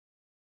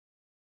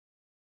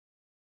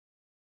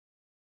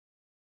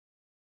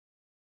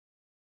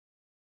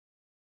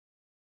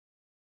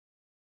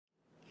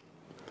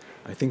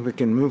I think we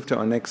can move to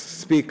our next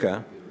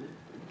speaker.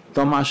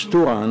 Tamás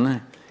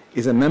Turán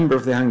is a member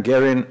of the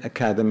Hungarian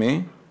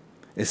Academy,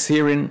 a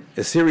senior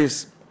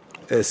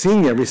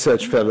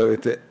research fellow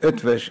at the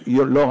Eötvös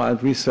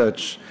Loránd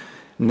Research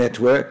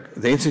Network,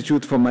 the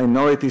Institute for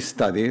Minority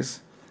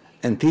Studies,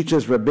 and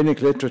teaches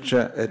rabbinic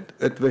literature at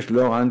Eötvös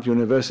Loránd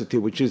University,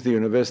 which is the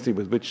university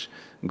with which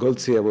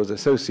Goldziher was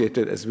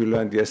associated, as we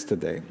learned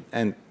yesterday,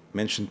 and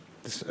mentioned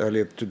this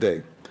earlier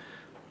today.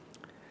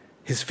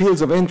 His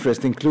fields of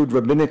interest include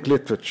rabbinic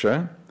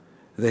literature,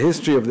 the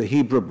history of the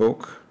Hebrew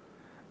book,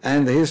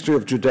 and the history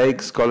of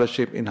Judaic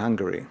scholarship in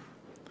Hungary.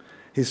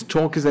 His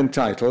talk is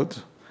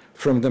entitled,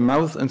 From the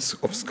Mouth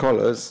of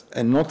Scholars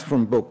and Not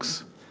from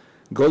Books,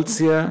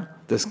 Goldziher,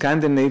 the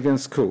Scandinavian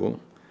School,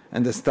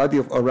 and the Study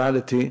of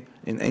Orality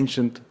in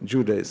Ancient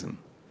Judaism.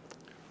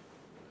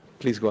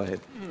 Please go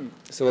ahead.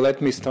 So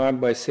let me start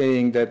by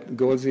saying that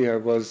Goldziher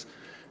was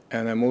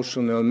an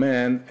emotional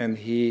man, and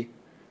he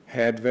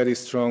had very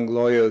strong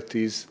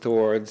loyalties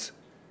towards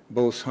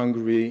both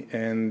Hungary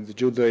and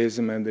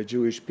Judaism and the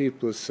Jewish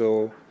people.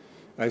 So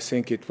I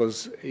think it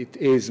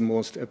is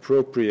most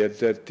appropriate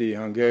that the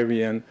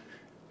Hungarian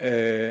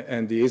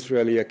and the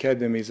Israeli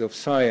Academies of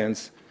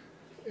Science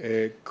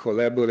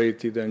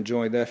collaborated and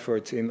joined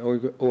efforts in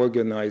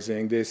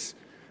organizing this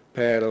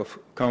pair of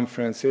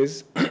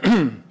conferences.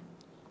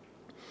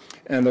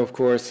 And of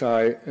course,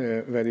 I'm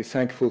very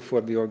thankful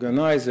for the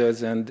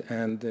organizers and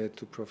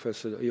to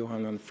Professor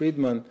Yohanan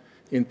Friedmann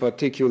in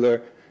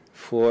particular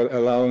for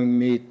allowing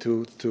me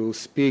to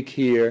speak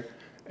here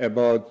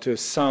about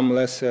some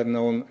lesser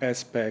known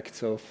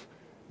aspects of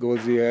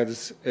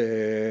Goldziher's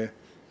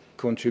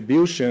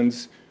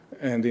contributions,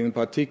 and in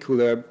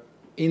particular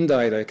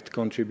indirect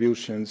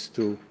contributions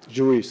to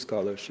Jewish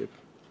scholarship.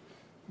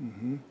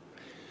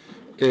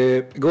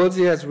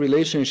 Goldziher's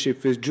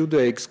relationship with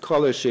Judaic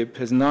scholarship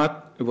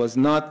was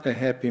not a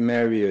happy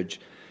marriage.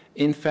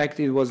 In fact,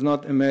 it was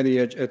not a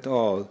marriage at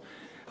all.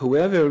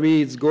 Whoever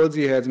reads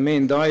Goldziher's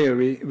main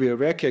diary will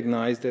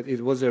recognize that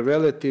it was a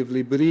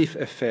relatively brief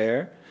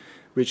affair,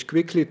 which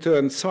quickly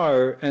turned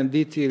sour and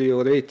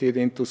deteriorated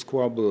into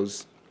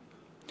squabbles.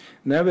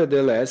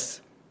 Nevertheless,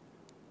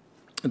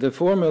 the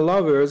former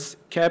lovers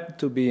kept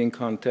to be in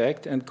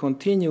contact and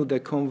continued a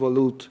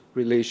convolute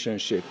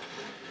relationship.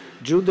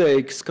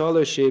 Judaic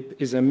scholarship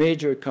is a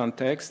major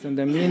context and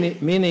a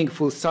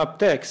meaningful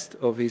subtext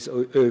of his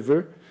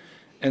oeuvre,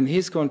 and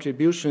his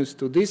contributions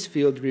to this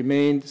field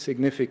remained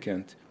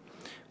significant.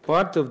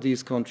 Part of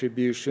these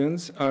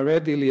contributions are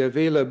readily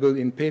available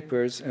in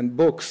papers and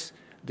books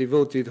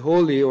devoted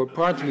wholly or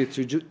partly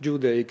to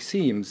Judaic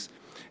themes,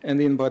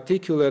 and in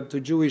particular to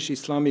Jewish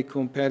Islamic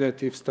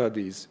comparative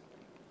studies.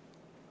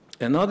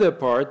 Another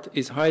part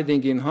is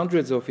hiding in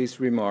hundreds of his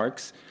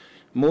remarks,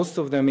 most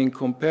of them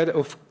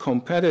of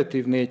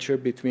comparative nature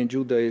between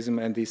Judaism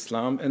and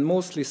Islam, and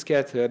mostly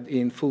scattered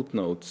in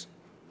footnotes.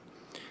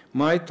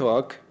 My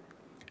talk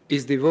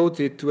is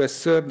devoted to a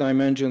third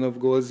dimension of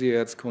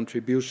Goldziher's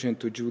contribution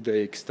to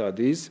Judaic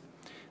studies,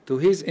 to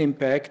his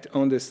impact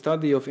on the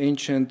study of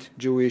ancient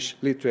Jewish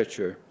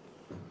literature.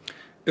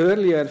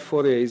 Earlier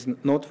forays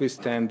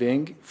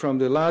notwithstanding, from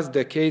the last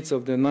decades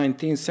of the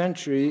 19th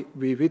century,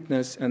 we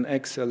witness an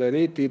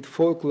accelerated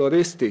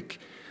folkloristic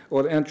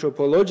or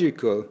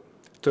anthropological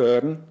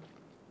turn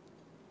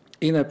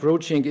in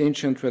approaching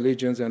ancient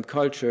religions and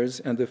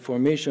cultures and the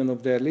formation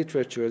of their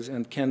literatures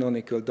and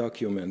canonical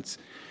documents.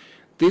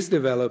 This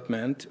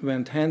development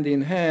went hand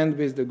in hand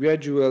with the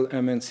gradual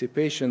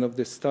emancipation of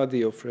the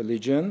study of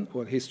religion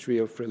or history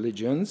of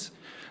religions,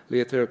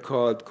 later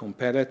called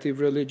comparative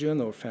religion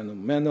or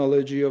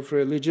phenomenology of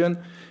religion,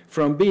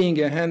 from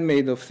being a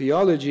handmaid of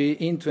theology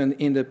into an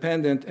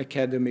independent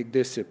academic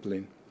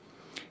discipline.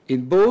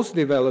 In both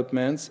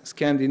developments,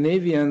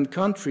 Scandinavian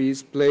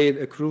countries played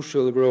a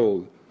crucial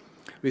role,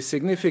 with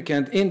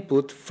significant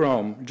input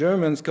from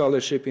German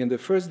scholarship in the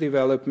first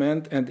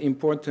development and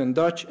important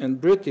Dutch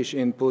and British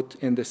input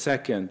in the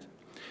second.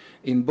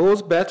 In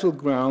both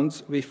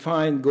battlegrounds, we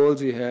find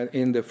Goldziher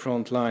in the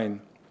front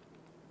line.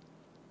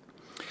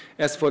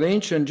 As for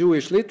ancient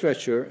Jewish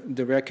literature,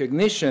 the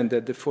recognition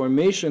that the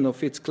formation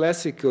of its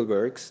classical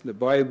works, the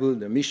Bible,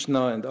 the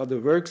Mishnah, and other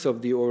works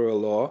of the oral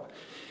law,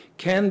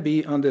 can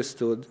be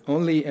understood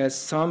only as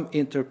some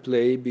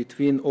interplay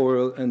between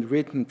oral and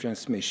written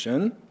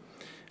transmission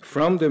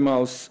from the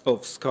mouths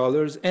of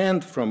scholars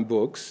and from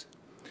books,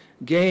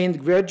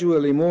 gained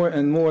gradually more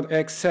and more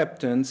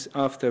acceptance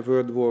after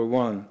World War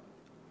I.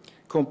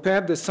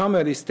 Compare the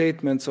summary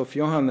statements of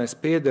Johannes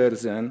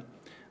Pedersen,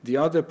 the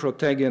other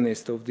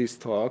protagonist of this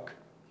talk,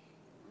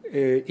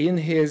 in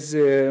his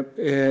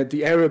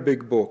the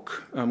Arabic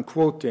book. I'm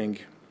quoting,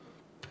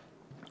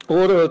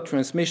 "Oral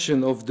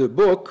transmission of the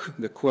book,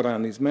 the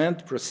Quran is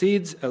meant,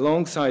 proceeds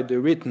alongside the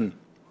written."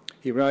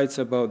 He writes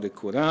about the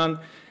Quran,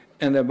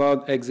 and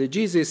about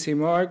exegesis he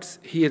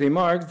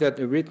remarks that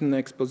a written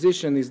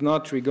exposition is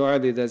not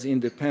regarded as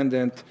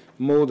independent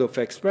mode of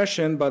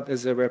expression, but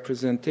as a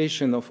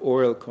representation of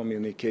oral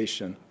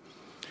communication.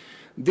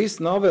 This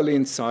novel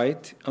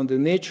insight on the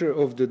nature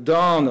of the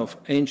dawn of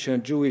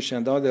ancient Jewish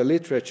and other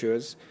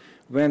literatures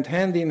went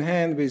hand in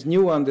hand with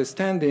new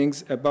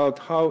understandings about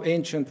how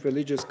ancient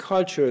religious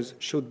cultures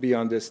should be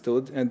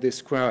understood and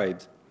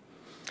described.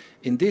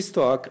 In this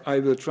talk, I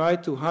will try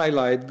to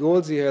highlight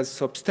Goldziher's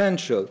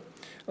substantial,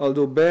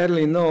 although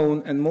barely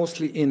known and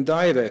mostly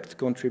indirect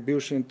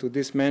contribution to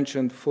this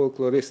mentioned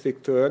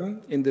folkloristic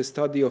turn in the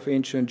study of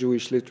ancient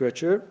Jewish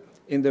literature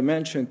in the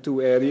mentioned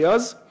two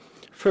areas.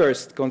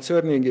 First,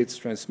 concerning its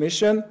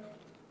transmission,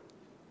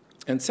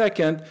 and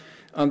second,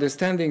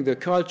 understanding the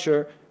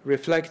culture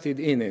reflected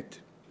in it.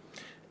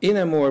 In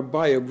a more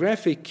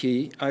biographic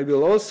key, I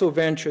will also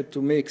venture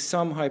to make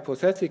some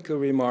hypothetical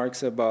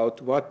remarks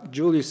about what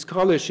Jewish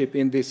scholarship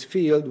in this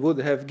field would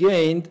have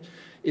gained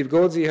if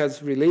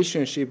Goldziher's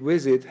relationship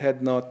with it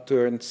had not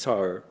turned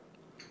sour.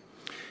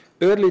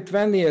 Early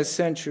 20th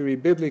century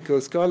biblical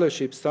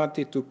scholarship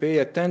started to pay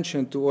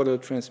attention to oral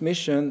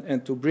transmission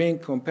and to bring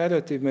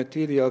comparative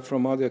material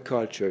from other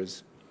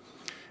cultures.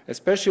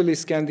 Especially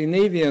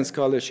Scandinavian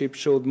scholarship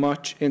showed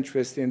much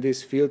interest in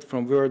this field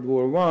from World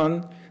War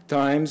I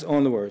times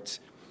onwards.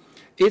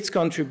 Its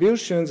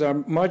contributions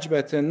are much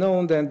better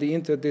known than the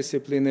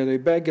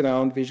interdisciplinary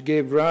background which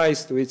gave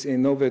rise to its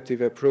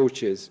innovative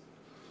approaches.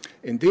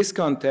 In this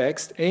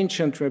context,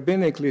 ancient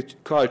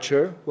rabbinic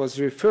culture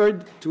was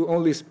referred to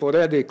only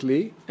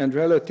sporadically and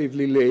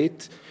relatively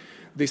late,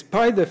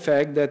 despite the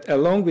fact that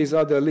along with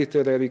other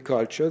literary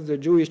cultures, the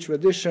Jewish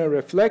tradition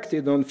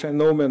reflected on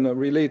phenomena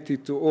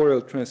related to oral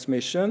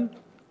transmission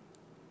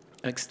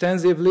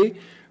extensively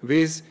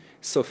with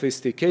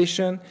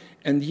sophistication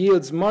and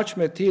yields much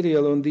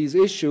material on these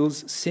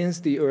issues since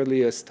the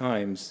earliest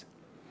times.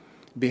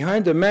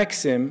 Behind the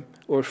maxim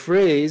or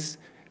phrase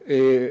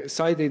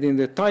cited in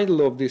the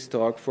title of this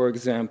talk, for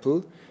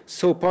example,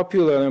 so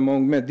popular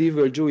among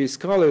medieval Jewish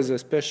scholars,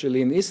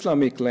 especially in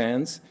Islamic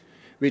lands,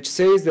 which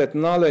says that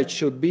knowledge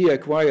should be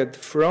acquired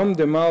from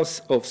the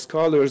mouths of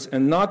scholars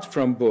and not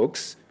from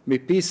books,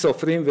 mipi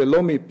sofrim velo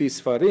mipi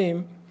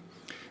sfarim,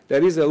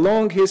 there is a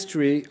long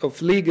history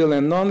of legal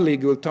and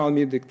non-legal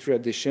Talmudic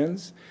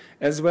traditions,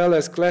 as well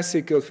as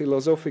classical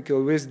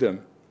philosophical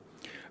wisdom.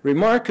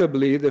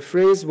 Remarkably, the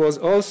phrase was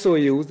also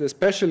used,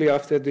 especially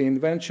after the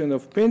invention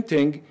of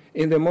printing,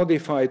 in the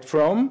modified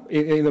form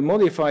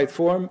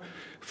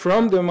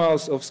from the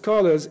mouths of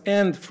scholars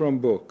and from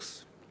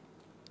books.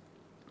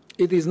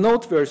 It is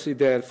noteworthy,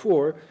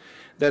 therefore,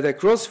 that a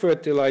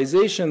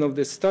cross-fertilization of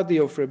the study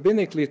of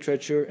rabbinic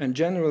literature and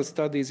general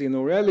studies in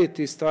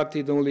orality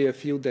started only a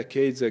few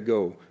decades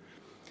ago.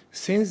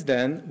 Since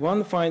then,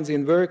 one finds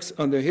in works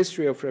on the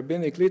history of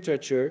rabbinic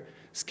literature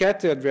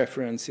scattered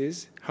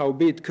references,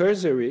 howbeit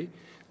cursory,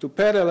 to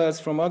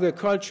parallels from other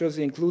cultures,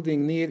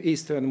 including Near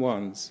Eastern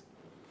ones.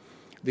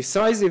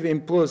 Decisive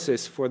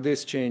impulses for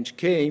this change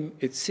came,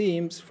 it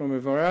seems, from a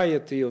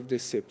variety of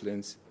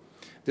disciplines.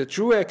 The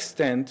true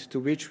extent to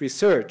which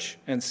research,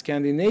 and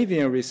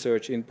Scandinavian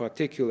research in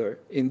particular,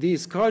 in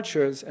these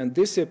cultures and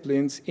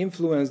disciplines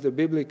influence the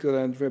biblical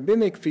and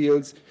rabbinic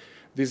fields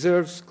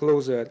deserves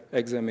closer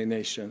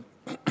examination.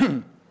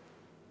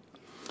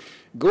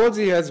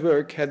 Goldziher's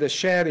work had a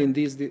share in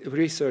these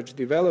research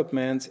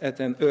developments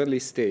at an early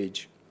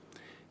stage.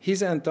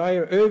 His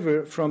entire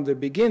oeuvre from the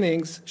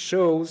beginnings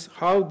shows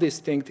how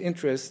distinct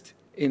interest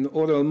in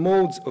oral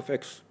modes of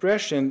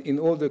expression in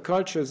all the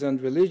cultures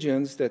and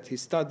religions that he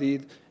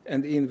studied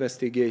and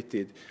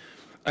investigated.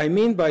 I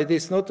mean by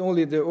this not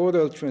only the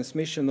oral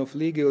transmission of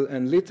legal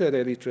and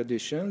literary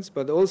traditions,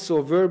 but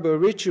also verbal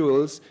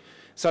rituals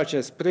such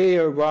as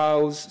prayer,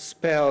 vows,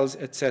 spells,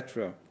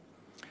 etc.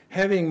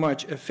 Having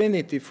much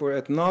affinity for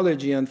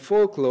ethnology and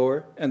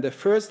folklore and a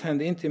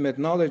first-hand intimate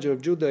knowledge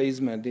of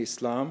Judaism and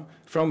Islam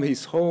from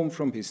his home,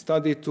 from his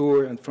study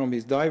tour, and from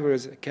his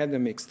diverse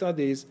academic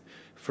studies,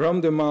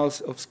 from the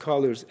mouths of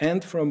scholars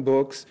and from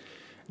books,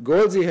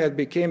 Goldziher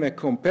became a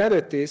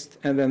comparatist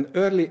and an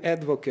early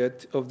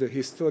advocate of the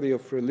history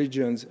of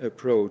religions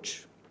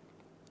approach.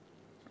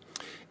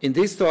 In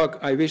this talk,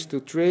 I wish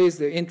to trace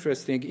the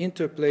interesting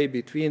interplay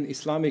between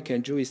Islamic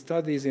and Jewish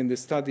studies in the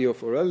study of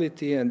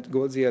orality and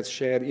Goldziher's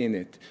share in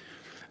it.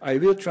 I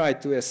will try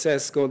to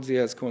assess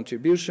Goldziher's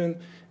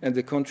contribution and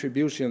the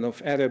contribution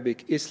of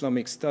Arabic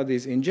Islamic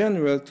studies in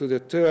general to the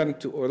turn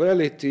to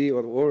orality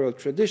or oral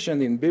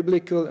tradition in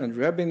biblical and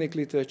rabbinic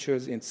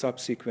literatures in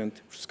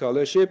subsequent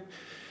scholarship,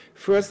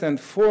 first and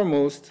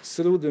foremost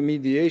through the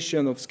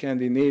mediation of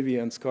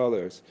Scandinavian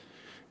scholars.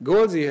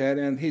 Goldziher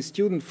and his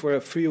student for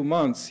a few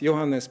months,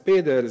 Johannes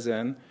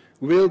Pedersen,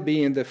 will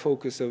be in the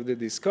focus of the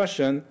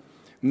discussion,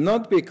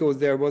 not because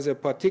there was a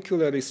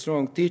particularly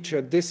strong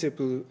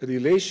teacher-disciple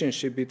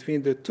relationship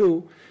between the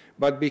two,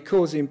 but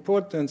because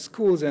important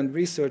schools and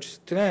research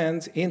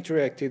strands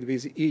interacted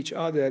with each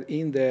other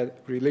in their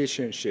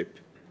relationship.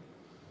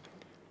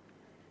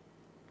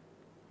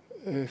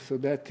 So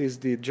that is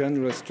the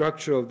general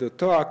structure of the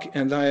talk,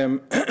 and I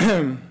am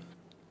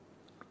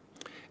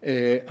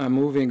I'm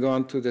moving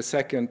on to the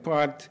second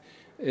part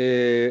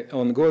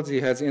on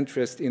Goldziher's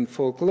interest in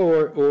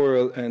folklore,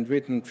 oral and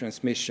written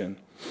transmission.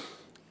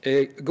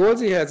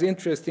 Goldziher's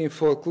interest in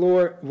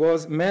folklore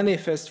was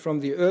manifest from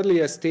the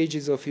earliest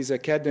stages of his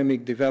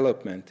academic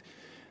development.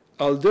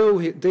 although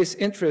this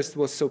interest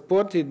was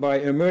supported by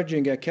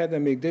emerging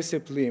academic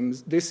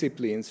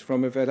disciplines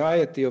from a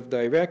variety of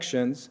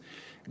directions,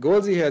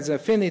 Goldziher's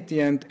affinity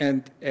and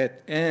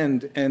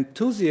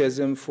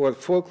enthusiasm for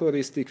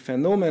folkloristic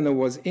phenomena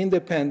was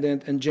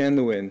independent and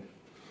genuine.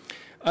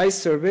 I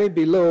survey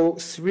below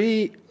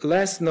 3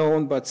 less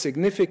known but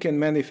significant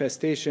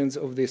manifestations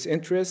of this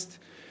interest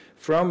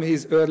from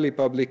his early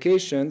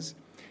publications,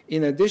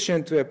 in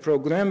addition to a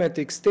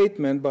programmatic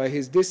statement by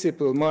his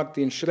disciple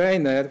Martin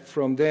Schreiner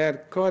from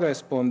their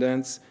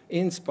correspondence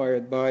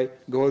inspired by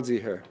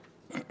Goldziher.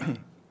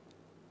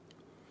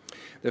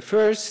 The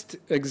first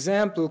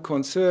example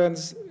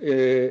concerns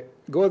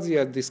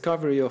Goldziher's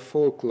discovery of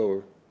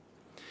folklore.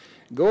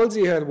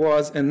 Goldziher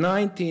was a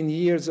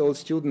 19-year-old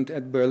student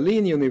at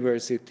Berlin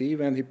University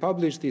when he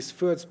published his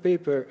first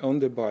paper on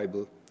the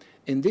Bible.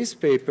 In this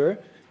paper,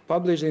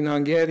 published in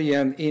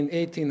Hungarian in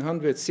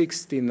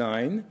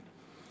 1869,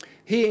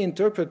 he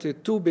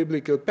interpreted 2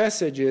 biblical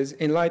passages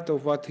in light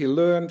of what he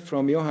learned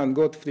from Johann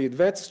Gottfried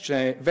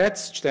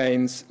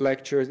Wettstein's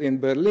lectures in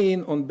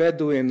Berlin on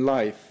Bedouin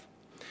life.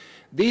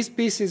 These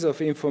pieces of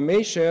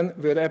information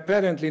were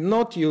apparently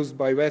not used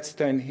by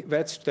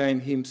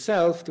Wettstein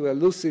himself to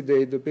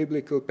elucidate the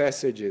biblical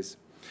passages.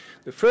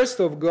 The first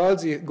of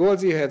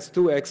Goldziher's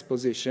 2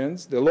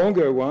 expositions, the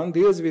longer one,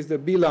 deals with the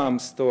Bilam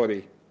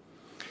story.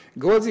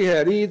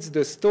 Goldziher reads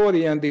the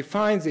story and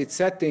defines its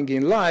setting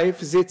in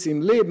life, Sitz im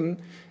Leben,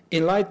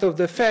 in light of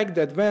the fact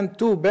that when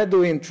 2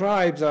 Bedouin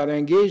tribes are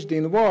engaged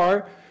in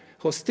war,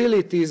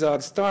 hostilities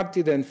are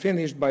started and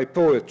finished by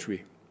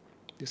poetry.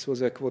 This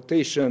was a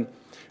quotation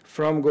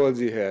from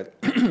Goldziher.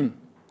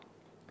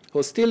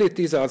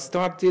 Hostilities are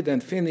started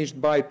and finished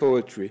by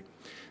poetry.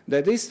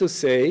 That is to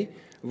say,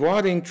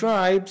 warring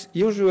tribes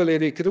usually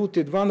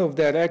recruited one of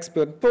their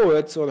expert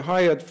poets or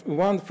hired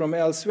one from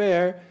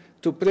elsewhere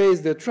to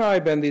praise the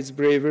tribe and its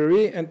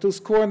bravery and to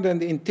scorn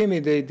and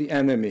intimidate the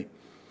enemy.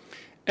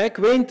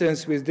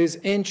 Acquaintance with this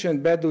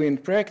ancient Bedouin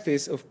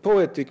practice of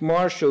poetic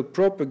martial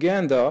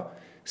propaganda,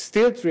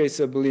 still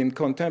traceable in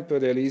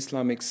contemporary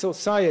Islamic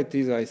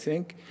societies, I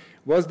think,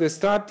 was the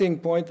starting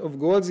point of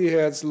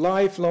Goldziher's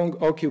lifelong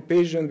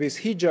occupation with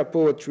hijab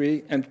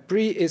poetry and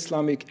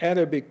pre-Islamic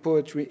Arabic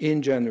poetry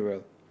in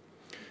general.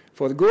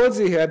 For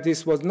Goldziher,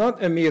 this was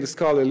not a mere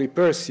scholarly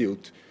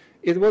pursuit.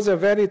 It was a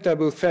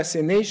veritable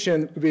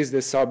fascination with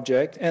the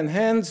subject,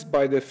 enhanced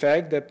by the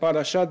fact that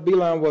Parashat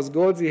Bilam was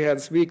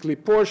Goldziher's weekly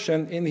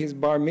portion in his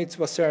bar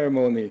mitzvah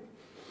ceremony.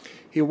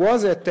 He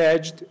was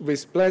attached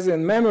with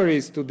pleasant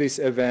memories to this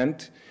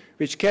event,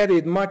 which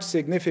carried much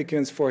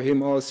significance for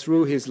him all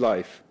through his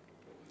life.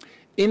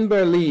 In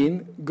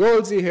Berlin,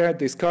 Goldziher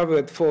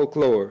discovered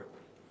folklore.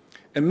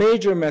 A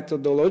major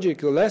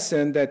methodological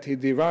lesson that he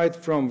derived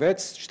from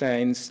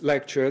Wettstein's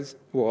lectures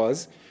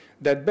was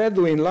that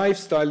Bedouin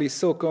lifestyle is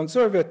so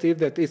conservative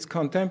that its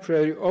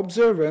contemporary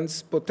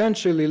observance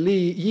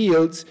potentially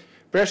yields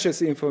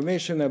precious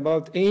information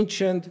about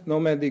ancient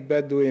nomadic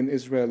Bedouin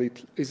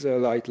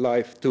Israelite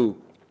life too.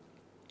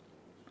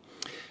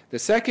 The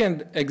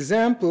second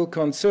example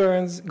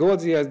concerns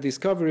Goldziher's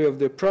discovery of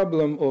the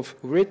problem of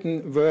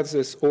written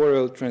versus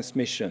oral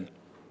transmission.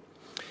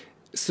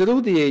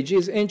 Through the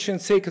ages,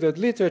 ancient sacred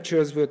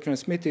literatures were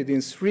transmitted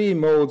in 3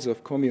 modes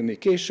of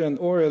communication: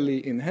 orally,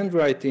 in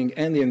handwriting,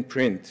 and in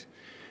print.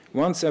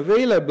 Once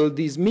available,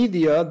 these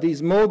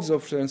modes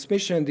of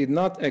transmission did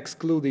not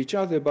exclude each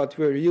other, but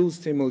were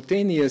used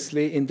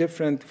simultaneously in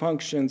different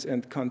functions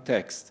and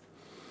contexts.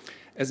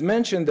 As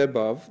mentioned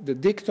above, the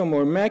dictum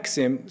or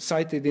maxim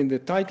cited in the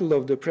title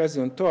of the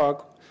present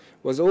talk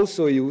was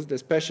also used,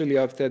 especially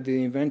after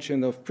the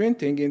invention of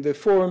printing, in the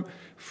form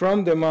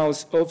from the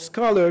mouths of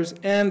scholars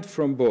and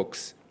from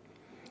books.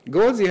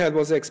 Goldziher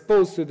was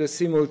exposed to the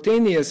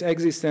simultaneous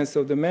existence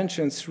of the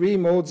mentioned 3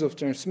 modes of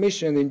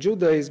transmission in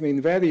Judaism in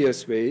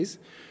various ways,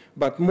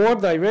 but more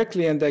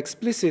directly and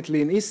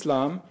explicitly in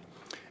Islam,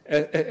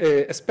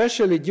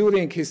 especially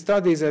during his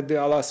studies at the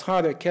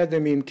Al-Azhar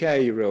Academy in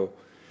Cairo.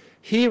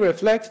 He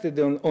reflected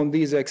on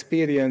these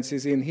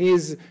experiences in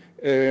his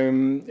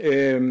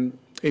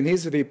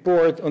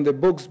report on the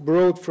books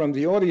brought from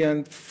the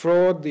Orient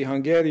for the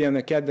Hungarian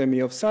Academy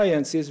of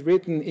Sciences,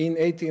 written in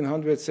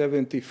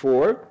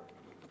 1874,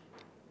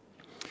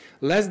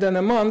 less than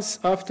a month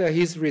after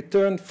his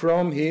return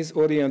from his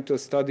Oriental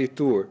study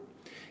tour.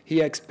 He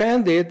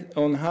expanded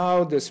on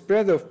how the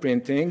spread of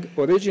printing,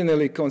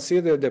 originally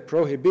considered a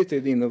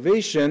prohibited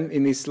innovation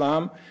in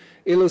Islam,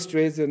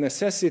 illustrates the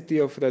necessity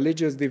of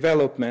religious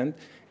development,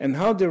 and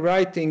how the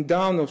writing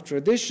down of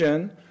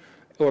tradition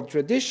or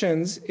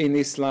traditions in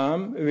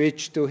Islam,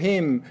 which to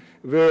him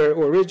were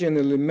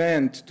originally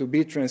meant to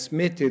be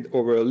transmitted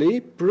orally,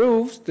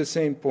 proves the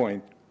same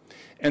point.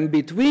 And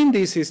between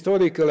these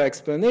historical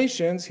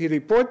explanations, he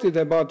reported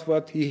about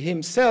what he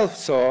himself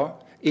saw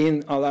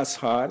in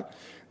Al-Azhar,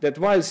 that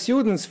while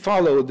students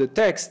followed the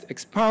text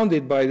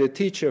expounded by the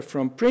teacher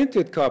from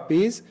printed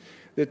copies,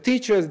 the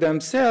teachers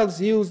themselves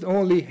used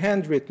only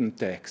handwritten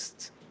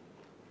texts.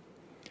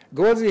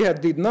 Goldziher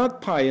did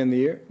not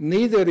pioneer,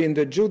 neither in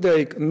the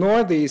Judaic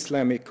nor the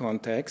Islamic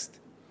context,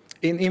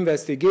 in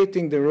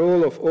investigating the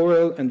role of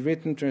oral and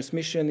written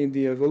transmission in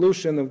the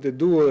evolution of the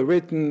dual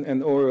written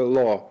and oral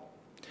law.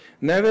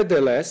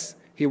 Nevertheless,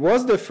 he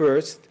was the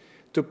first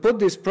to put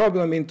this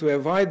problem into a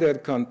wider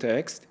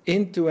context,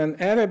 into an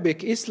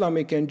Arabic,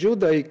 Islamic, and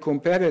Judaic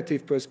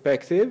comparative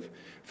perspective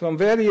from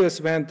various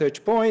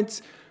vantage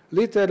points,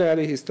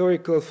 literary,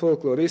 historical,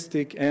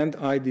 folkloristic, and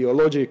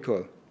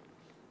ideological.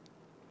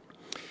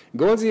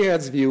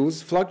 Goldziher's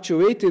views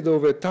fluctuated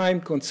over time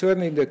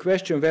concerning the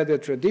question whether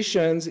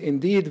traditions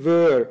indeed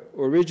were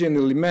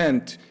originally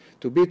meant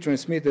to be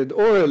transmitted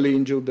orally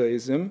in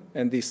Judaism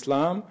and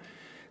Islam,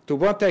 to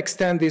what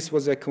extent this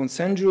was a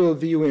consensual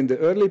view in the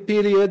early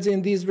periods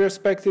in these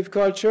respective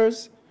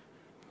cultures,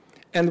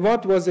 and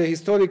what was the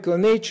historical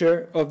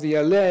nature of the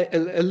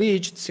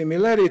alleged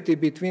similarity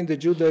between the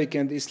Judaic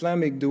and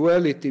Islamic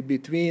duality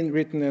between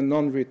written and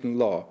non-written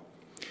law.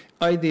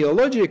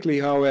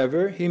 Ideologically,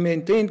 however, he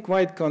maintained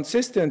quite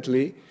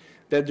consistently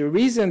that the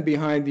reason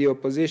behind the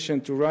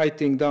opposition to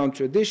writing down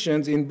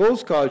traditions in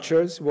both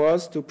cultures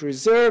was to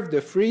preserve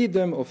the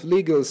freedom of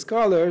legal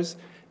scholars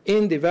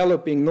in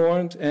developing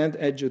norms and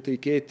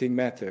adjudicating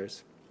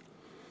matters.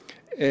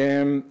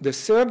 The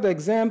third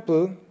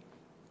example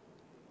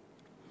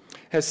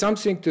has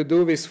something to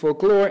do with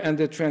folklore and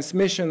the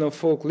transmission of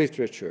folk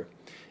literature.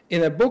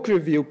 In a book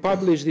review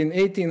published in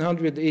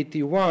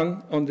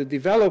 1881 on the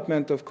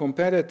development of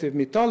comparative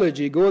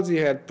mythology,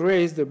 Goldziher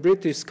praised the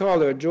British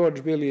scholar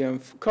George William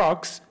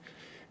Cox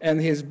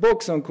and his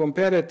books on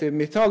comparative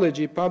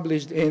mythology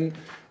published in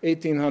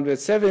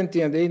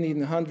 1870 and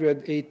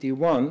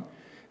 1881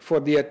 for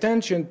the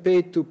attention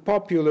paid to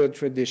popular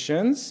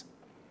traditions,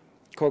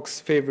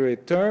 Cox's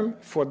favorite term,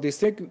 for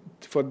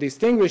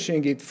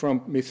distinguishing it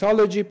from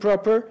mythology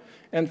proper,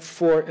 and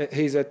for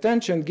his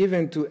attention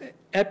given to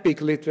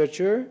epic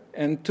literature,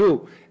 and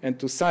to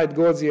cite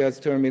Goldziher's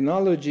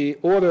terminology,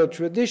 oral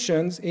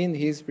traditions in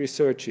his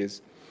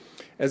researches.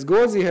 As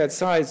Goldziher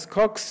cites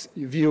Cox's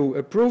view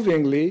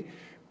approvingly,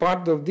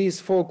 part of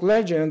these folk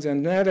legends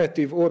and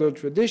narrative oral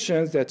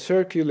traditions that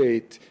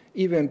circulate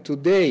even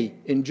today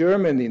in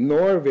Germany,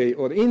 Norway,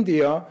 or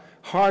India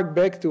hark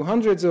back to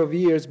hundreds of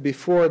years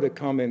before the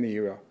Common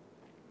Era.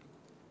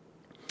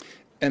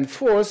 And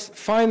fourth,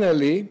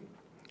 finally,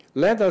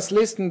 let us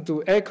listen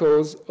to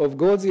echoes of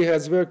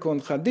Goldziher's work on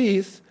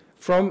Hadith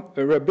from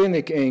a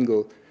rabbinic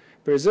angle,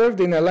 preserved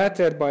in a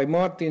letter by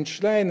Martin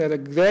Schreiner, a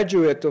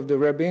graduate of the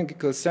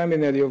Rabbinical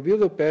Seminary of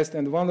Budapest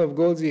and one of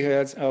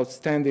Goldziher's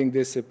outstanding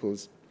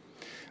disciples.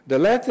 The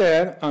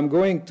letter I'm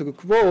going to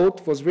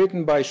quote was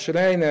written by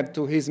Schreiner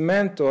to his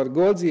mentor,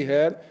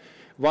 Goldziher,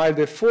 while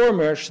the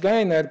former,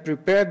 Schreiner,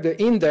 prepared the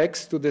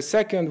index to the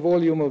second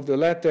volume of the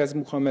letters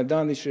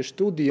Muhammedanische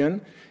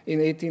Studien in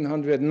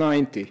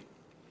 1890.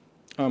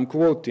 I'm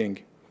quoting,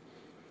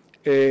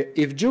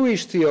 if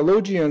Jewish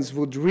theologians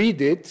would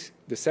read it,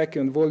 the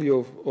second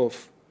volume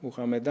of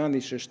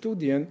Muhammedanische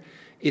Studien,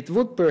 it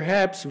would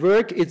perhaps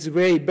work its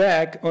way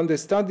back on the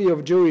study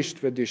of Jewish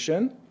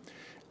tradition,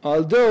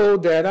 although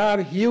there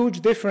are huge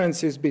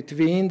differences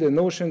between the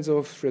notions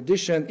of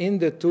tradition in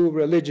the two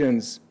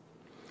religions.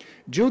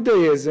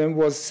 Judaism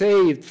was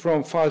saved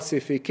from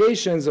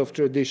falsifications of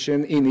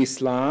tradition in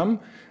Islam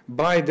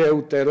by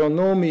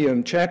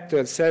Deuteronomium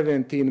chapter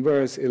 17,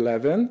 verse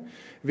 11,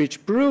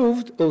 which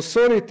proved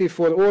authority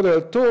for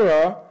oral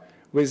Torah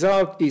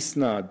without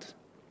isnad.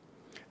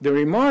 The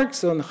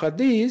remarks on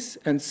Hadith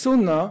and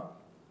Sunnah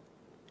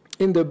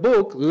in the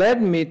book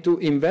led me to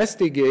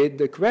investigate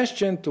the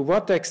question to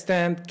what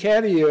extent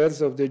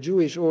carriers of the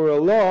Jewish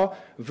oral law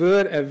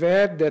were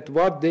aware that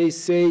what they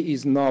say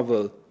is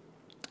novel.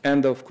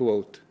 End of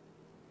quote.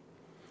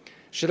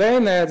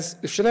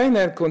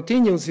 Schreiner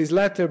continues his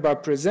letter by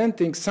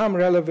presenting some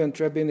relevant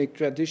rabbinic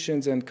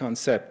traditions and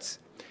concepts.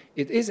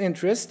 It is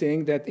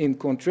interesting that in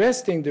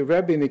contrasting the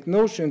rabbinic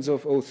notions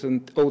of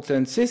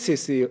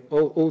authenticity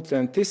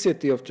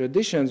of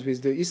traditions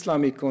with the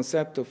Islamic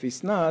concept of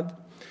isnad,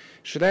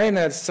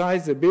 Schreiner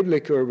cites a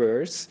biblical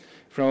verse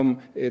from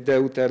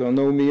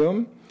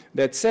Deuteronomium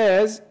that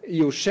says,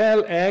 "You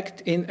shall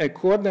act in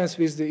accordance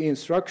with the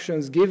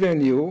instructions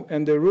given you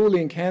and the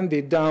ruling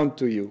handed down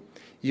to you.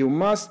 You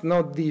must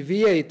not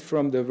deviate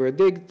from the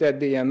verdict that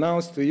they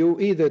announce to you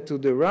either to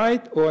the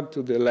right or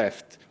to the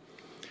left."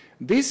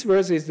 This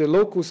verse is the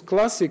locus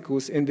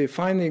classicus in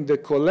defining the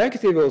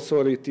collective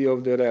authority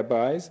of the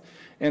rabbis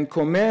and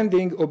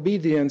commanding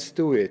obedience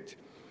to it.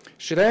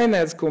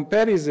 Schreiner's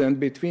comparison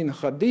between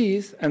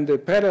Hadith and the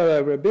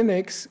parallel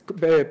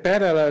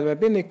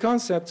rabbinic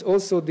concepts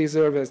also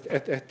deserves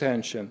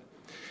attention.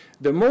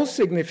 The most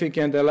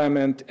significant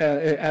element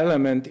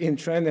in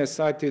Schreiner's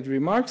cited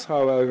remarks,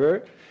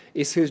 however,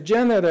 is his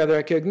general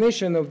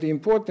recognition of the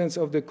importance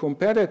of the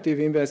comparative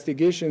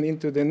investigation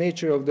into the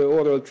nature of the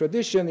oral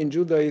tradition in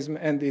Judaism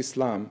and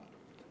Islam.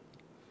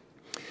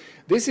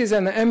 This is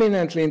an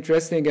eminently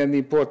interesting and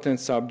important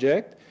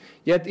subject,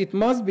 yet it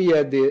must be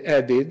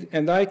added,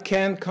 and I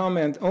can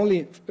comment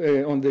only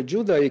on the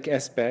Judaic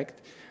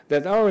aspect,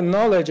 that our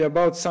knowledge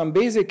about some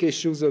basic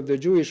issues of the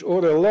Jewish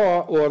oral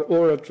law or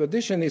oral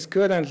tradition is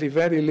currently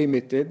very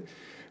limited,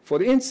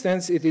 For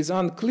instance, it is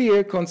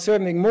unclear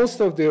concerning most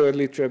of the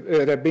early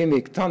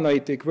rabbinic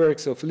Tannaitic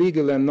works of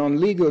legal and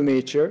non-legal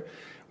nature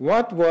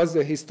what was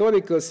the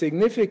historical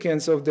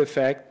significance of the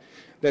fact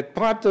that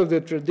part of the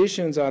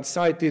traditions are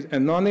cited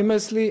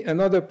anonymously,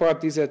 another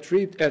part is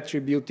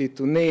attributed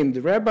to named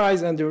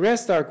rabbis, and the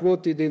rest are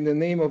quoted in the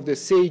name of the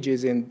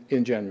sages in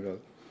general.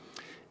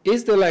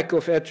 Is the lack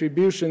of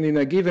attribution in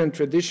a given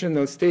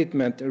traditional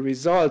statement a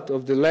result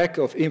of the lack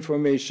of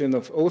information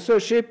of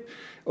authorship,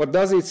 or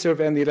does it serve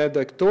any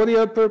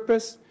redactorial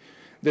purpose?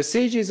 The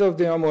sages of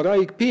the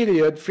Amoraic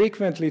period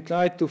frequently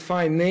tried to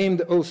find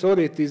named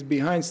authorities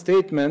behind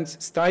statements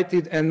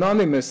cited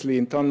anonymously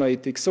in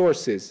Tannaitic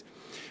sources.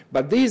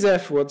 But these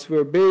efforts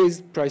were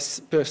based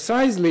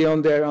precisely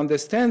on their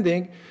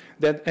understanding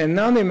that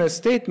anonymous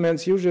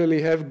statements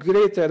usually have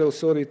greater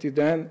authority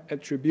than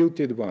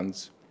attributed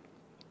ones.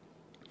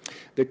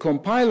 The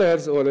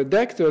compilers or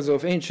redactors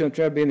of ancient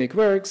rabbinic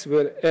works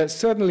were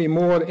certainly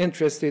more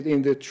interested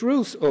in the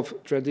truth of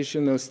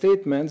traditional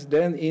statements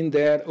than in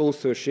their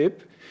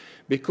authorship,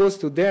 because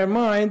to their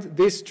mind,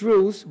 this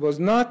truth was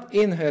not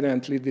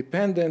inherently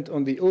dependent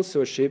on the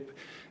authorship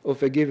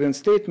of a given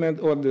statement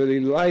or the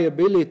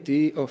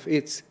reliability of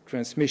its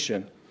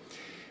transmission.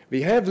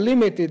 We have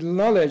limited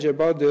knowledge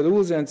about the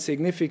rules and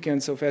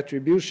significance of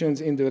attributions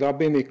in the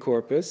rabbinic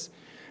corpus.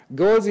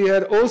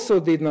 Goldziher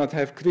also did not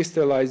have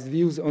crystallized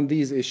views on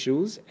these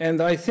issues, and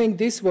I think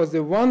this was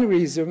the one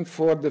reason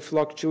for the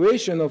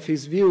fluctuation of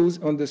his views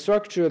on the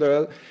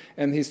structural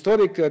and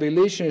historical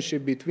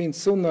relationship between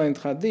Sunnah and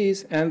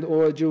Hadith and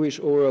or Jewish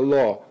oral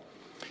law.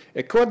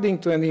 According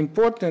to an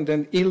important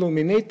and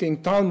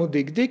illuminating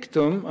Talmudic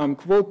dictum, I'm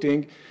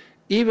quoting,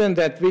 even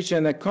that which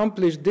an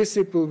accomplished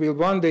disciple will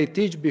one day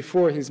teach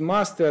before his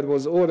master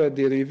was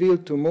already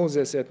revealed to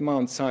Moses at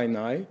Mount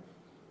Sinai.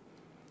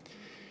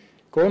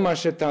 כל מה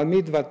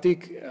שתלמיד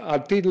ותיק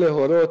עתיד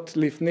להורות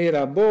לפני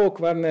רבו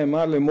כבר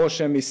נאמר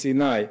למשה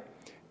מסיני.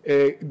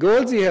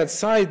 Goldziher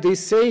cited this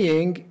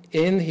saying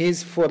in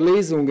his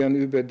Vorlesungen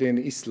über den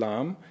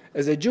Islam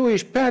as a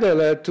Jewish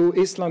parallel to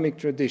Islamic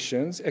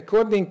traditions,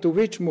 according to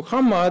which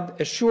Muhammad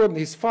assured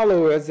his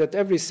followers that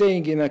every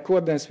saying in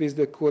accordance with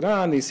the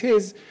Quran is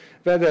his,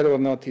 whether or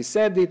not he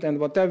said it, and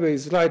whatever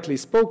is rightly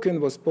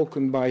spoken was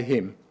spoken by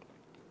him.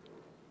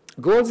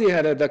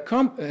 Goldziher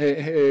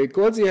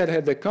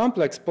had a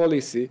complex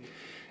policy,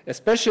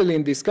 especially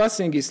in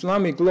discussing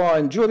Islamic law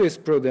and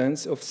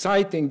jurisprudence, of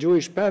citing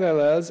Jewish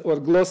parallels or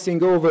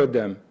glossing over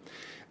them.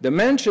 The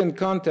mentioned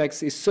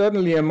context is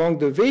certainly among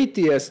the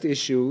weightiest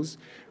issues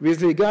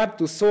with regard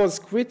to source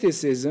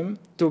criticism,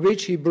 to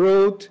which he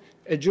brought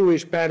a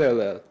Jewish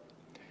parallel.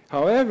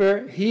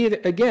 However, here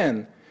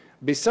again,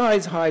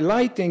 besides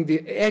highlighting the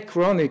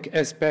achronic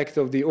aspect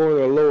of the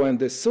oral law and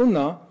the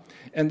Sunnah,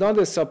 and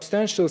other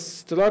substantial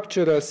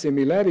structural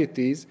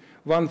similarities,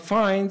 one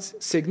finds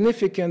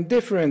significant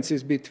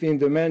differences between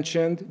the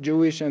mentioned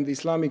Jewish and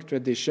Islamic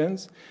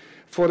traditions,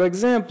 for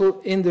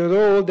example, in the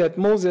role that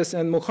Moses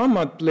and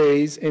Muhammad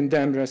plays in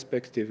them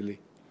respectively.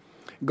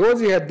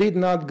 Goldziher did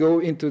not go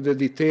into the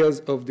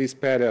details of this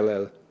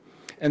parallel,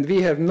 and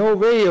we have no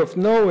way of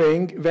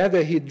knowing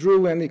whether he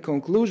drew any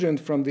conclusion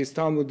from this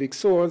Talmudic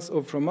source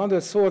or from other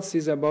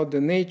sources about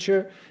the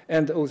nature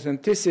and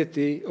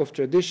authenticity of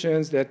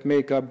traditions that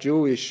make up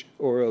Jewish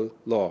oral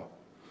law.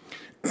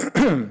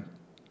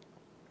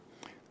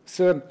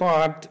 Third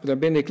part,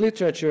 rabbinic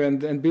literature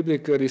and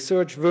biblical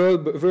research,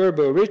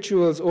 verbal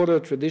rituals,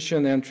 oral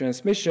tradition and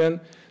transmission,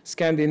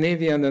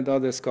 Scandinavian and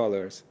other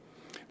scholars.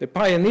 The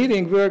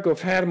pioneering work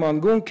of Hermann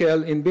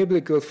Gunkel in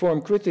biblical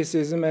form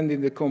criticism and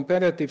in the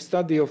comparative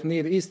study of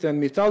Near Eastern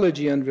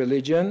mythology and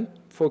religion,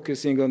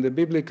 focusing on the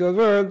biblical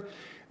world,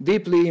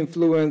 deeply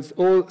influenced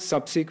all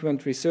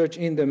subsequent research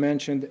in the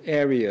mentioned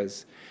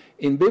areas.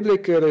 In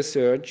biblical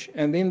research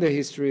and in the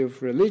history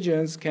of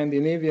religions,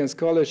 Scandinavian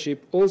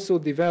scholarship also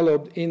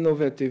developed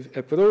innovative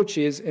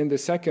approaches in the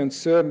second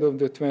third of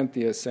the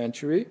 20th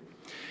century.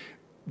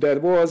 There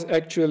was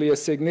actually a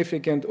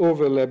significant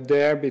overlap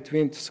there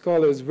between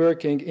scholars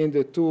working in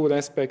the two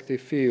respective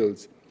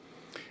fields.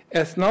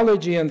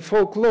 Ethnology and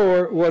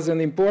folklore was an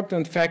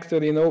important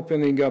factor in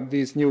opening up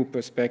this new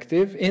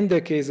perspective, in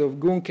the case of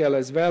Gunkel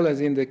as well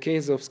as in the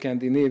case of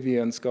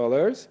Scandinavian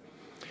scholars,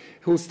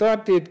 who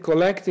started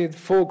collected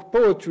folk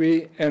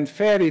poetry and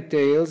fairy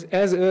tales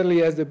as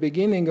early as the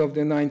beginning of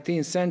the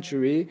 19th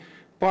century,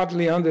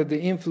 partly under the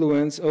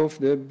influence of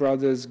the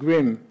brothers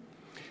Grimm.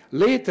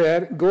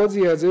 Later,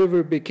 Goldziher's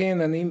work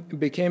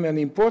became an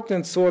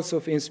important source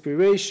of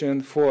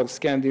inspiration for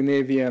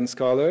Scandinavian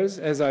scholars,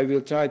 as I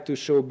will try to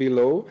show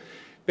below,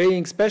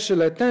 paying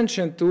special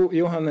attention to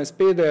Johannes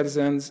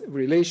Pedersen's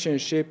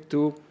relationship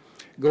to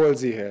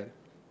Goldziher.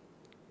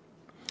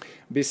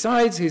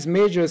 Besides his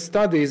major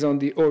studies on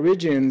the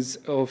origins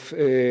of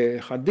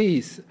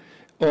Hadith,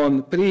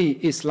 on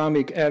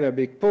pre-Islamic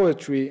Arabic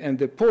poetry and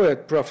the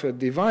poet-prophet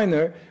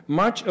diviner,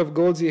 much of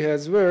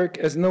Goldziher's work,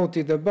 as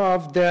noted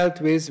above, dealt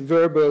with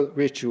verbal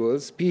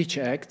rituals, speech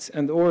acts,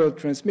 and oral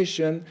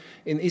transmission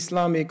in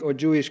Islamic or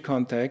Jewish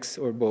contexts,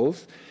 or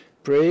both,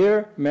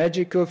 prayer,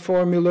 magical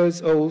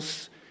formulas,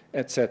 oaths,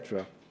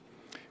 etc.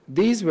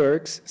 These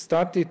works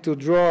started to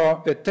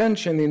draw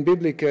attention in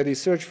biblical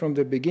research from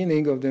the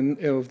beginning of the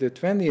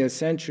 20th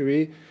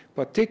century,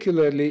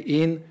 particularly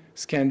in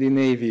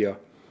Scandinavia.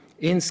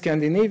 In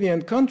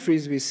Scandinavian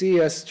countries, we see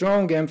a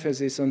strong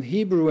emphasis on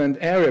Hebrew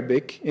and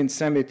Arabic in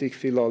Semitic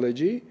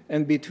philology,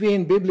 and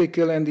between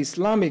biblical and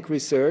Islamic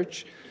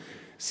research,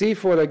 see,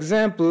 for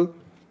example,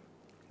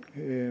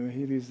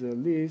 here is a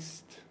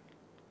list.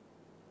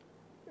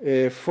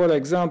 For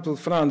example,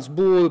 Franz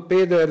Buhl,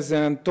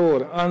 Pedersen,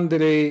 Thor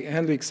André,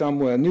 Henrik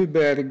Samuel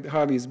Nyberg,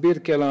 Harris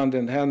Birkeland,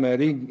 and Helmer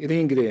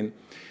Ringgren.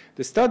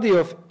 The study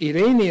of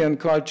Iranian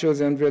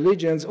cultures and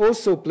religions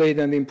also played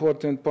an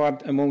important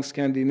part among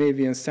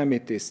Scandinavian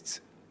Semitists.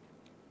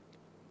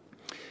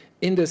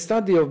 In the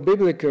study of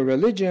biblical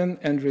religion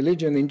and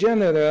religion in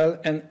general,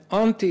 an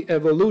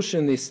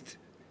anti-evolutionist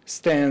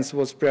stance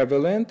was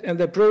prevalent, and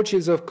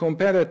approaches of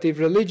comparative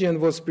religion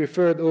was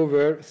preferred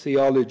over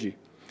theology.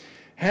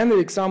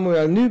 Henrik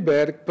Samuel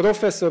Nyberg,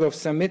 professor of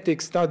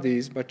Semitic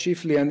studies, but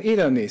chiefly an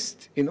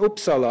Iranist in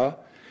Uppsala,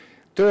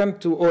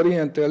 turned to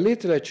Oriental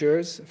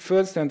literatures,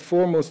 first and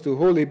foremost to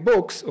holy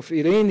books of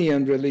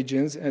Iranian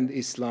religions and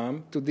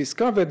Islam, to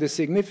discover the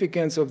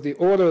significance of the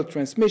oral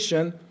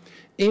transmission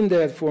in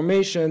their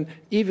formation,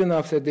 even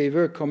after they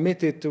were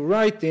committed to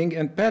writing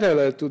and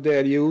parallel to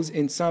their use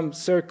in some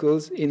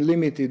circles in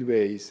limited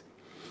ways.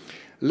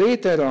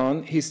 Later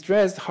on, he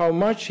stressed how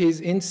much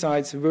his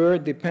insights were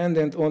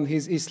dependent on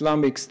his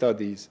Islamic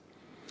studies.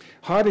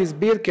 Harris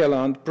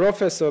Birkeland,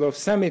 professor of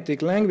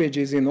Semitic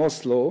languages in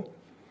Oslo,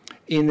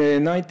 in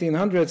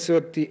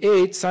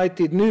 1938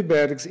 cited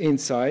Nyberg's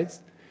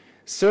insights,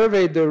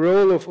 surveyed the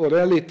role of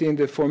orality in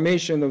the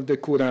formation of the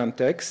Quran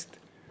text,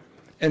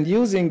 and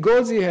using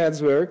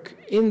Goldziher's work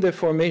in the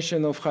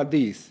formation of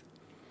Hadith.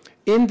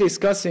 In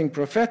discussing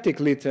prophetic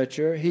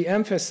literature, he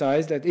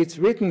emphasized that its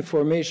written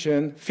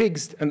formation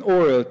fixed an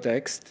oral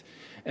text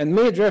and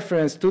made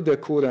reference to the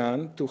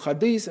Quran, to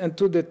Hadith, and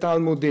to the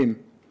Talmudim.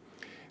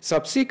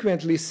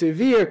 Subsequently,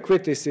 severe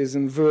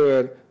criticisms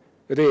were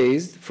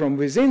raised from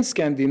within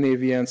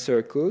Scandinavian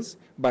circles,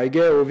 by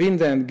Georg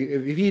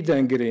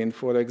Widengren,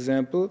 for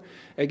example,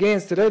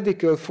 against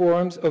radical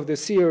forms of the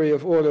theory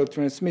of oral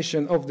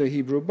transmission of the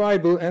Hebrew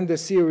Bible, and the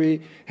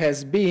theory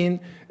has been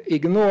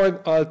ignored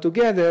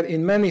altogether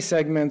in many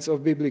segments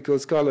of biblical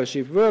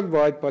scholarship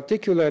worldwide,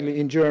 particularly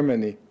in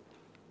Germany.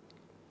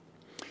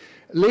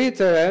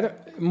 Later,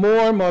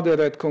 more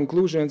moderate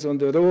conclusions on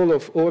the role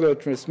of oral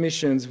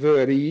transmissions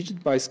were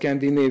reached by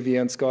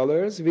Scandinavian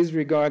scholars with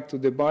regard to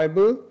the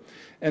Bible,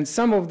 and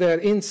some of their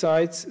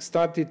insights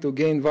started to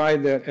gain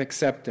wider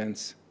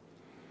acceptance.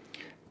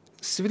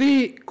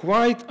 Three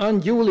quite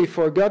unduly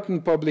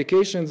forgotten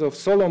publications of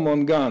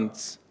Solomon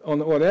Gantz on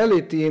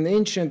orality in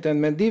ancient and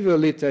medieval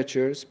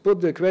literatures put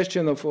the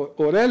question of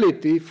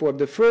orality for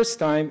the first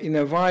time in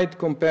a wide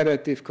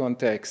comparative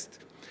context.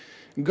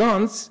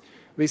 Gantz,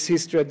 with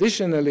his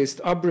traditionalist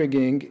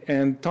upbringing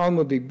and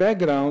Talmudic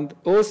background,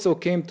 also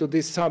came to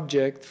this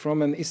subject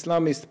from an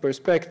Islamist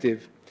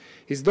perspective.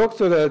 His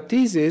doctoral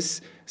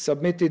thesis,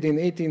 submitted in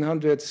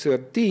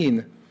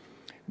 1813,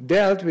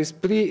 dealt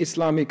with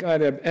pre-Islamic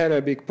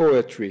Arabic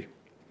poetry.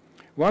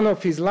 One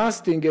of his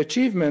lasting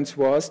achievements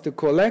was to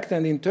collect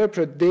and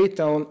interpret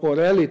data on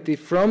orality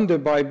from the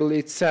Bible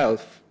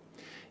itself.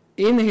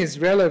 In his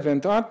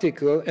relevant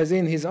article, as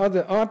in his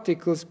other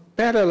articles,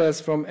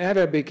 parallels from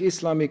Arabic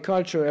Islamic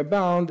culture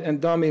abound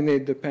and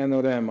dominate the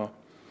panorama.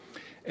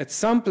 At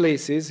some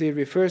places, he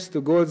refers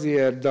to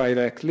Goldziher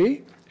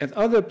directly. At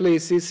other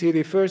places, he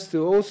refers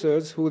to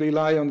authors who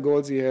rely on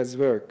Goldziher's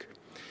work.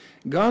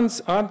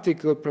 Gantz's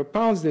article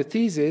propounds the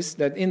thesis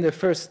that in the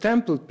First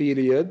Temple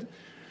period,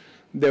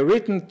 the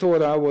written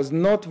Torah was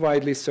not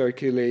widely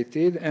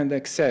circulated and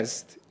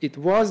accessed. It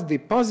was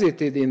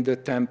deposited in the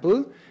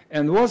temple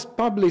and was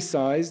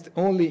publicized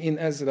only in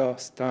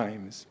Ezra's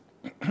times.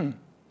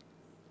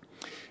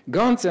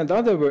 Gantz and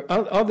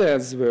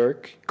others'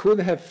 work could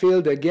have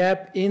filled a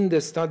gap in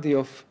the study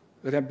of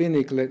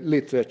rabbinic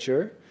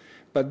literature,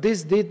 but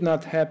this did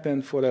not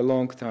happen for a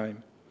long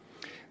time.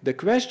 The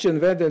question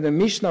whether the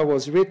Mishnah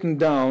was written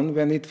down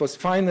when it was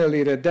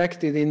finally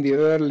redacted in the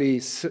early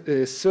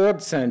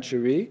 3rd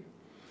century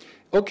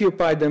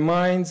occupied the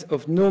minds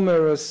of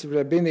numerous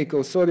rabbinic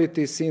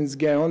authorities since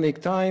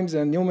Gaonic times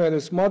and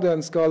numerous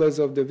modern scholars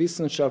of the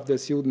Wissenschaft des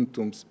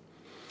Judentums.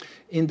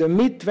 In the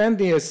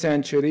mid-20th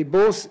century,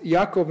 both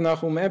Jakob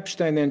Nachum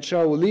Epstein and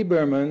Shaul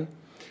Lieberman,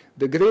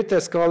 the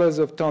greatest scholars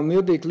of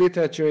Talmudic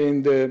literature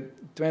in the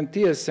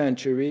 20th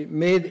century,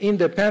 made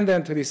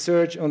independent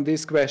research on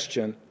this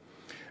question.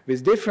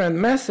 With different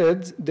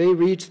methods, they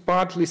reached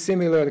partly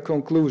similar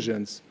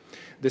conclusions.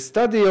 The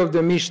study of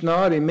the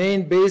Mishnah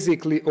remained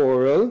basically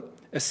oral,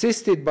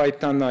 assisted by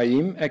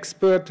Tanaim,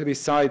 expert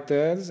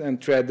reciters and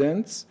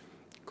tradents,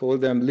 call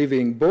them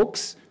living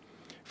books,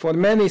 for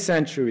many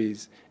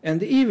centuries.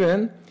 And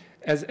even,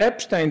 as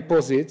Epstein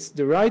posits,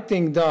 the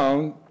writing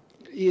down,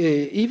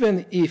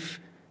 even if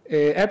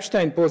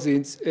Epstein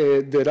posits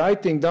the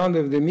writing down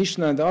of the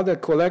Mishnah and other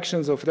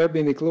collections of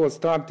rabbinic law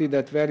started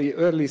at very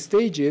early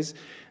stages.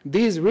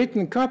 These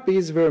written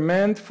copies were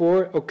meant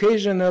for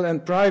occasional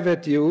and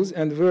private use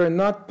and were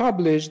not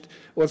published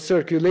or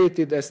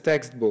circulated as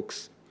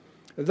textbooks.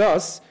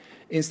 Thus,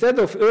 instead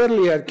of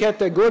earlier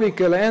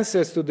categorical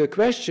answers to the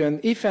question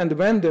if and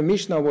when the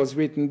Mishnah was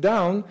written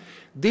down,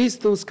 these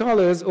two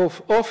scholars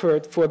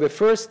offered for the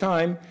first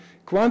time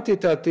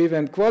quantitative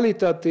and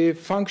qualitative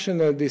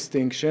functional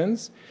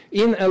distinctions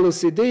in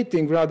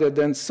elucidating rather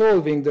than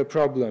solving the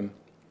problem.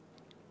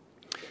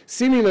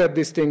 Similar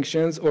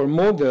distinctions or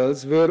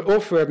models were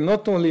offered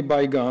not only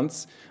by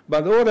Ganz,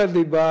 but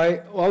already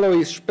by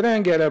Alois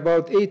Sprenger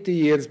about 80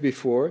 years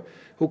before,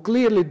 who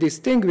clearly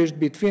distinguished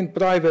between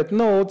private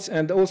notes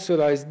and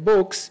authorized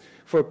books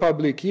for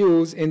public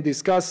use in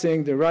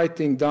discussing the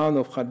writing down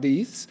of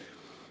hadiths,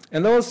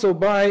 and also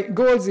by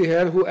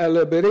Goldziher, who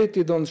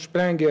elaborated on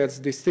Sprenger's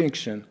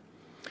distinction.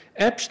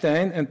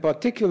 Epstein, and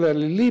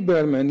particularly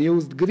Lieberman,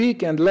 used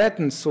Greek and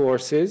Latin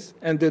sources,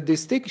 and the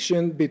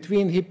distinction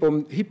between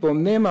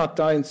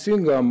hypomnemata and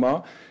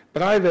syngamma,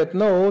 private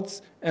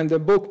notes, and the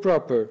book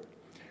proper.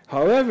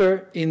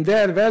 However, in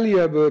their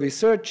valuable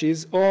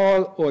researches,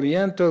 all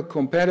Oriental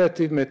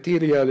comparative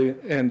material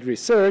and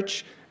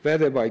research,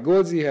 whether by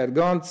Goldziher,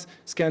 Ganz,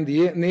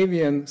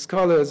 Scandinavian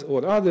scholars,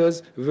 or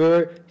others,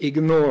 were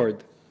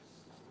ignored.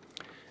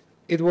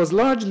 It was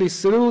largely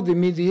through the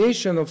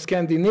mediation of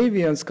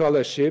Scandinavian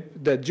scholarship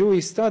that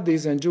Jewish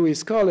studies and Jewish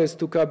scholars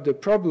took up the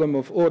problem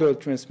of oral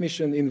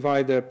transmission in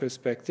wider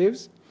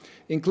perspectives,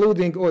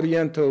 including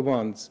Oriental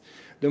ones.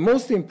 The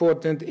most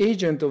important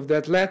agent of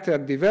that latter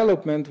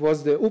development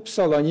was the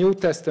Uppsala New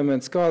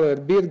Testament scholar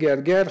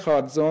Birger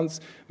Gerhardsson's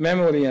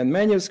Memory and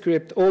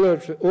Manuscript,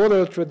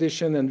 Oral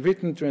Tradition and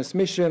Written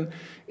Transmission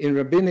in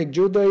Rabbinic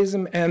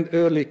Judaism and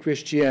Early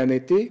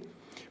Christianity,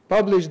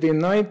 published in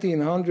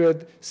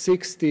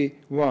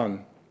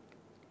 1961.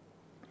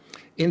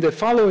 In the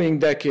following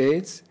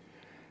decades,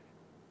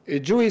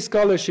 Jewish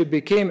scholarship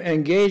became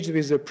engaged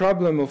with the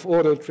problem of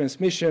oral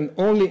transmission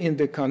only in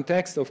the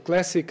context of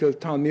classical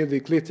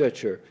Talmudic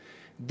literature.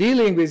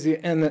 Dealing with the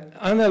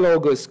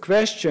analogous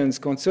questions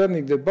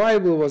concerning the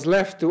Bible was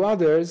left to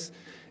others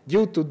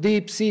due to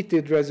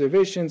deep-seated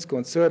reservations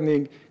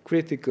concerning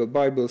critical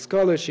Bible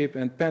scholarship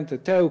and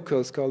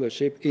Pentateuchal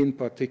scholarship in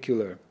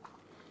particular.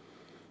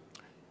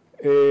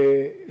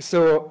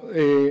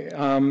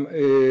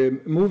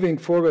 Moving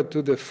forward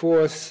to the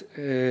fourth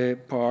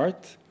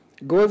part,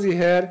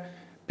 Goldziher,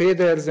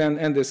 Pedersen,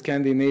 and the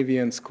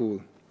Scandinavian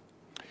school.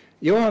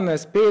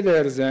 Johannes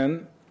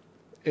Pedersen,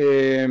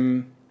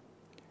 who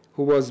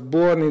was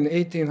born in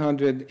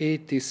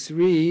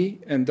 1883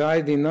 and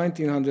died in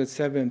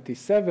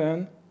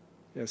 1977,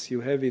 yes,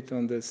 you have it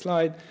on the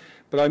slide,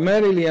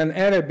 primarily an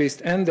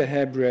Arabist and a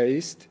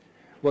Hebraist,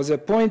 was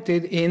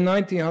appointed in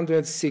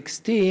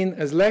 1916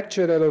 as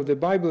lecturer of the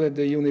Bible at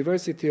the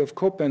University of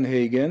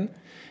Copenhagen,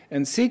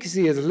 and 6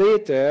 years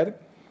later,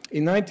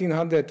 in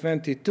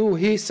 1922,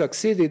 he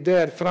succeeded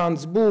there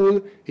Franz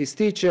Buhl, his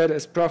teacher,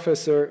 as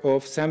professor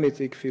of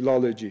Semitic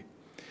philology.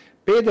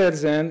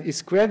 Pedersen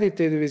is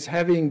credited with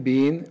having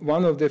been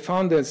one of the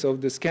founders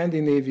of the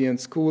Scandinavian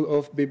School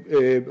of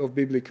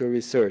Biblical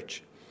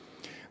Research.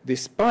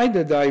 Despite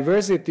the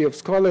diversity of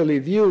scholarly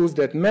views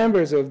that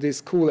members of this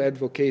school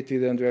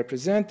advocated and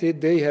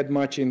represented, they had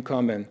much in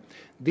common.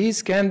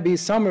 These can be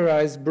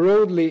summarized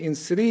broadly in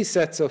 3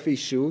 sets of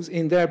issues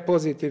in their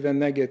positive and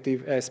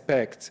negative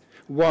aspects.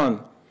 1,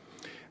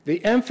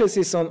 the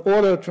emphasis on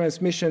oral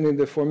transmission in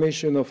the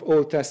formation of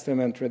Old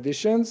Testament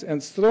traditions,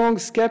 and strong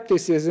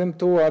skepticism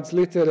towards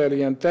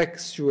literary and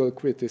textual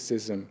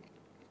criticism.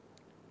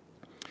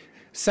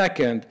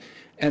 Second,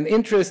 an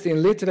interest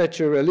in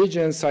literature,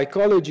 religion,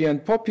 psychology,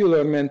 and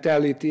popular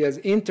mentality as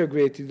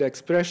integrated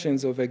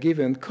expressions of a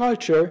given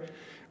culture,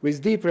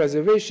 with deep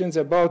reservations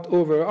about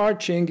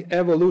overarching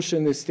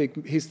evolutionistic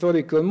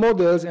historical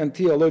models and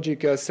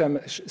theological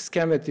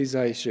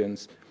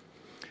schematizations.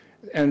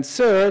 And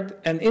third,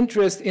 an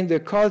interest in the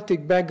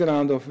cultic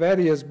background of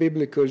various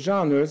biblical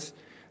genres,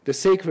 the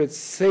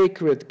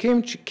sacred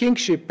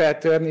kingship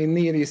pattern in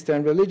Near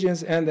Eastern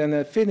religions, and an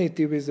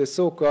affinity with the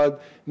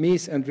so-called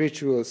myth and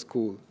ritual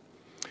school.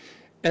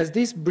 As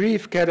this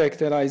brief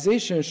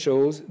characterization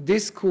shows,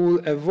 this school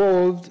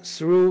evolved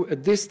through a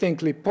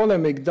distinctly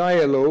polemic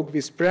dialogue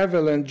with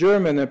prevalent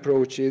German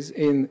approaches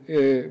in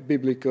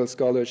biblical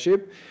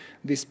scholarship,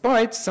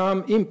 despite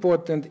some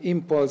important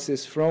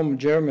impulses from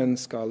German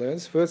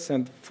scholars, first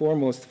and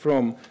foremost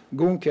from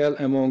Gunkel,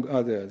 among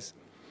others.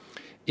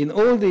 In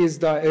all these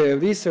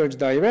research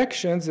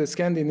directions, the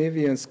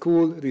Scandinavian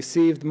school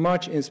received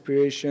much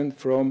inspiration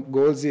from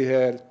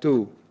Goldziher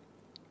too.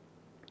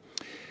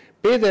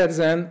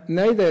 Pedersen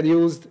neither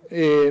used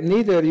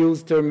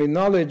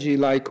terminology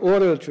like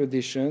oral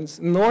traditions,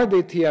 nor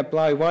did he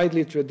apply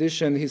widely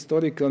traditional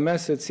historical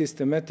methods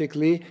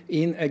systematically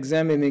in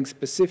examining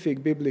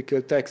specific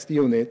biblical text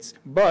units.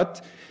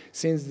 But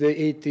since the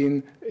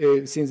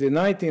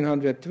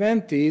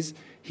 1920s,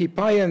 he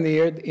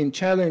pioneered in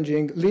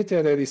challenging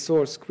literary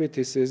source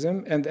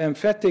criticism and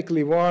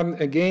emphatically warned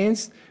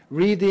against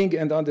reading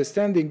and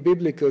understanding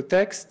biblical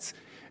texts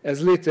as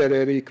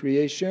literary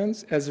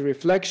creations, as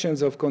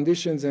reflections of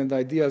conditions and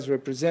ideas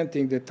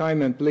representing the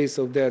time and place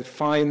of their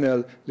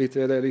final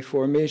literary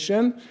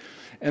formation,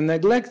 and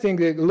neglecting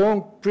the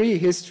long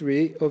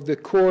prehistory of the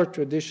core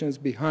traditions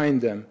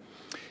behind them.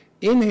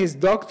 In his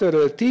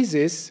doctoral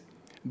thesis,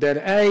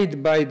 Der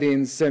Eid bei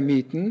den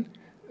Semiten,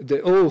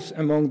 The Oath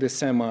Among the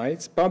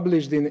Semites,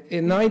 published in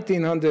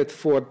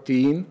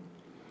 1914,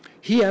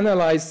 he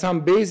analyzed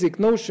some basic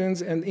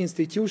notions and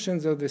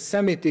institutions of the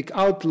Semitic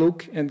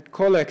outlook and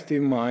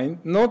collective mind,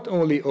 not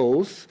only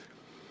oath,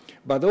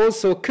 but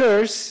also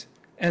curse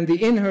and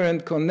the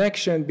inherent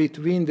connection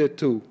between the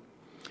two.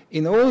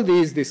 In all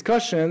these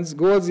discussions,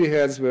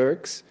 Goldziher's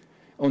works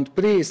on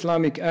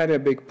pre-Islamic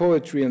Arabic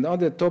poetry and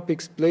other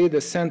topics played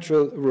a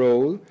central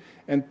role,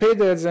 and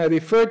Pedersen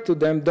referred to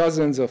them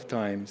dozens of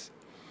times.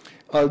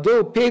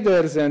 Although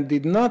Pedersen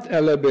did not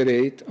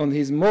elaborate on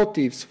his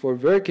motives for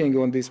working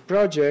on this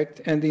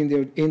project, and in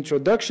the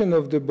introduction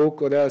of the book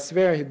or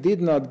elsewhere he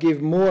did not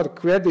give more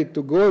credit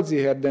to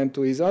Goldziher than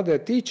to his other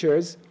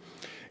teachers,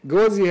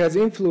 Goldziher's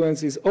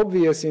influence is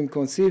obvious in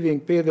conceiving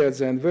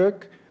Pedersen's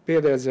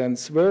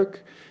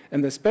work,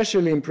 and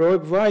especially in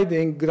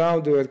providing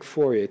groundwork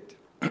for it.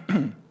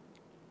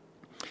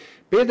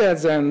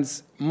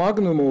 Pedersen's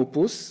magnum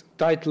opus,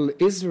 titled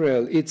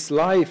Israel, Its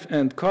Life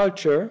and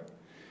Culture,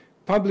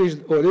 published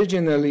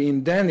originally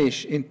in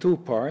Danish in two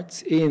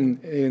parts, in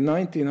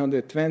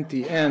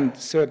 1920 and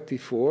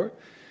 34,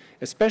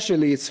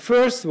 especially its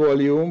first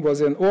volume was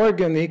an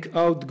organic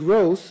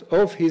outgrowth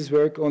of his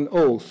work on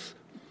oath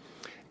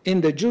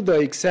in the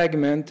Judaic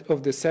segment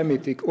of the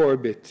Semitic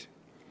orbit.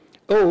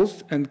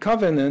 Oath and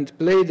covenant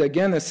played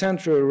again a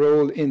central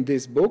role in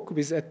this book,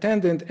 with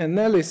attendant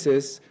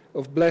analysis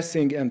of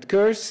blessing and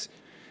curse,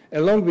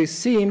 along with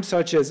themes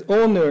such as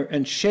honor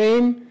and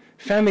shame,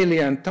 family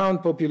and town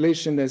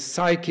population as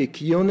psychic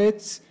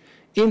units,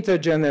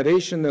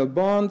 intergenerational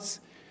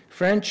bonds,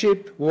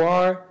 friendship,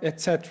 war,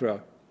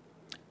 etc.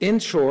 In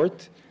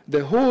short,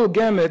 the whole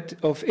gamut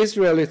of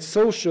Israelite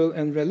social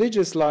and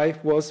religious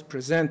life was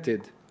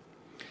presented.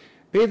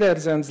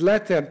 Pedersen's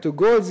letter to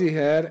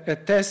Goldziher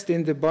attests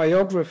in the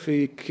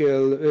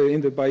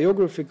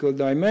biographical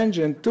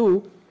dimension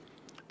too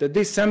that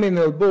this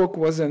seminal book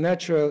was a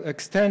natural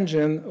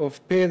extension of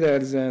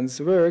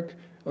Pedersen's work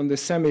on the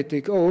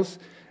Semitic oath,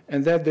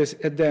 and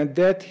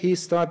that he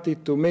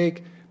started to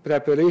make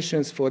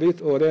preparations for it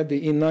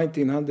already in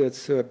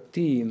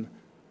 1913.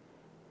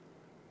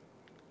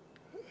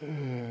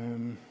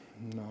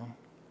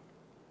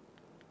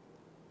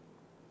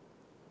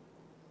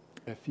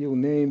 A few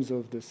names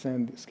of the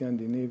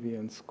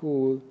Scandinavian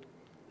school,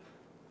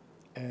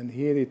 and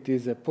here it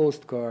is a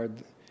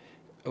postcard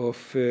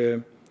of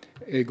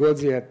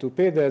Goldziher to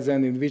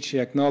Pedersen, in which he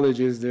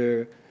acknowledges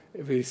the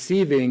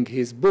receiving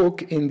his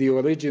book in the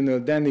original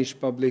Danish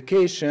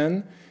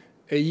publication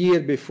a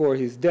year before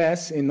his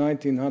death in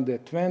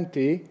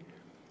 1920,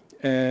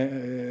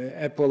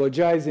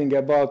 apologizing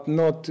about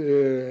not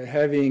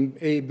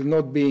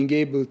being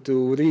able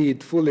to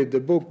read fully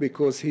the book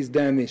because his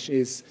Danish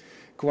is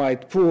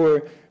quite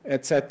poor,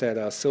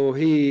 etc. So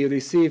he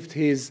received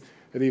his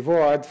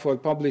reward for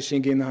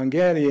publishing in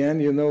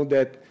Hungarian. You know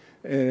that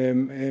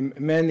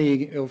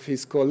many of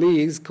his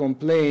colleagues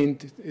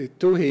complained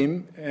to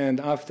him, and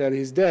after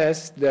his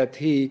death, that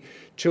he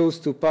chose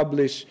to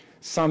publish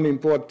some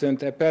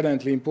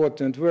apparently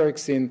important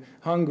works in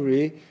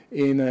Hungary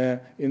in a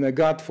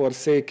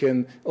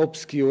God-forsaken,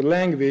 obscure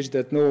language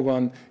that no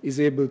one is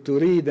able to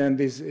read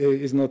and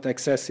is not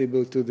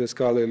accessible to the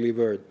scholarly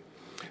world.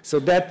 So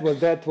that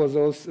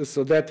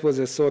was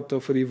a sort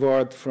of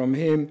reward from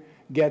him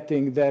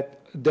getting that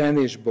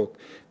Danish book.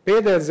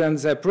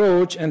 Pedersen's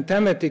approach and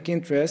thematic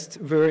interests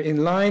were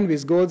in line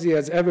with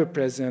Goldziher's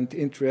ever-present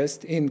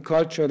interest in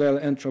cultural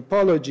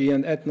anthropology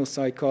and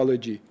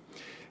ethnopsychology.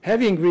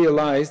 Having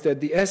realized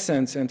that the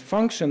essence and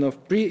function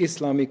of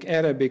pre-Islamic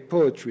Arabic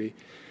poetry,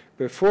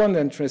 performed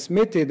and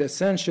transmitted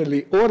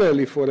essentially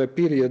orally for a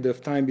period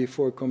of time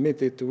before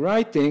committed to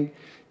writing,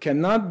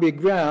 cannot be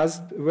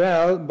grasped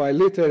well by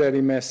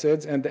literary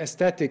methods and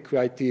aesthetic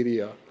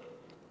criteria.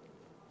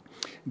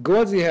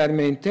 Goldziher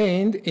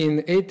maintained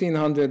in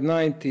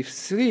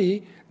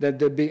 1893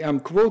 that I'm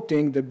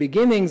quoting, the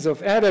beginnings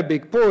of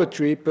Arabic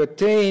poetry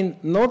pertain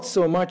not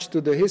so much to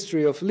the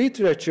history of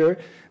literature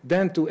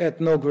than to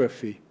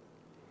ethnography.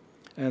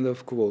 End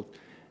of quote.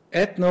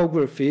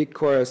 Ethnography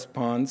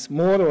corresponds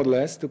more or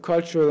less to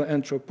cultural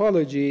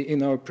anthropology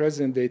in our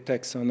present-day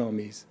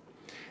taxonomies.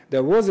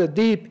 There was a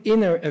deep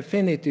inner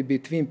affinity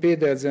between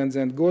Pedersen's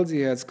and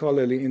Goldziher's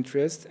scholarly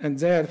interests, and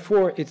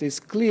therefore it is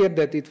clear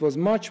that it was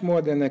much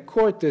more than a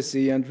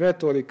courtesy and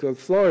rhetorical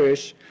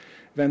flourish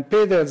when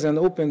Pedersen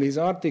opened his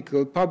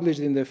article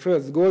published in the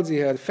first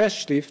Goldziher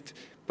Festschrift,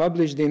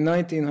 published in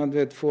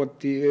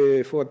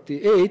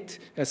 1948,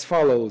 as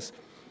follows,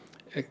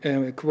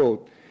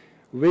 quote,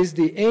 "With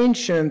the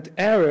ancient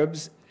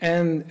Arabs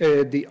and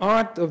the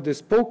art of the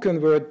spoken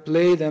word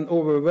played an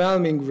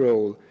overwhelming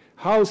role.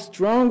 How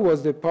strong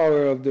was the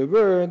power of the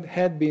word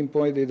had been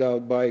pointed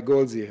out by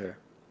Goldziher."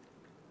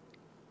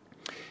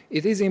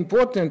 It is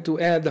important to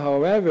add,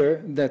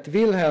 however, that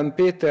Wilhelm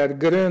Peter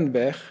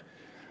Grönbech,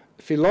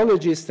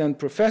 philologist and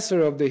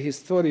professor of the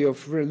history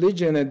of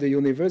religion at the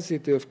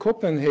University of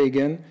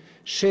Copenhagen,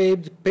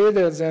 shaped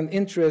Pedersen's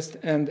interest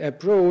and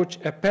approach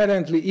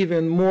apparently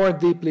even more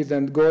deeply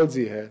than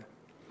Goldziher.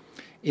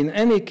 In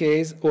any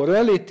case,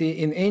 orality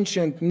in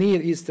ancient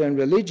Near Eastern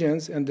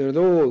religions and the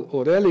role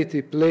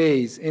orality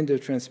plays in the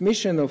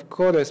transmission of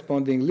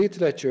corresponding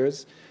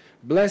literatures,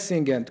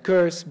 blessing and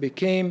curse,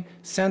 became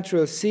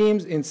central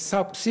themes in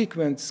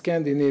subsequent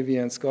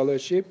Scandinavian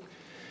scholarship.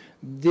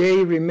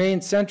 They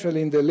remained central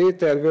in the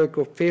later work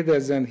of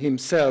Pedersen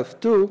himself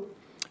too,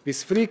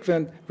 with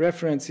frequent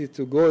references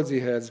to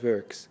Goldziher's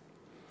works.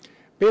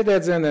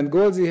 Pedersen and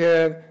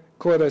Goldziher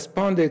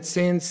corresponded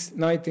since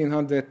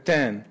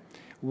 1910.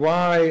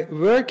 While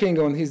working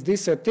on his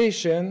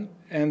dissertation,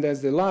 and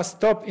as the last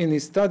stop in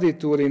his study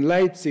tour in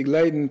Leipzig,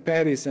 Leiden,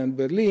 Paris, and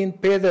Berlin,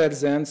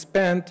 Pedersen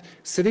spent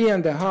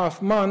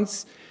 3.5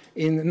 months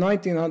in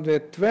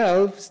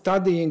 1912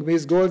 studying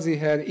with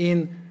Goldziher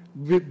in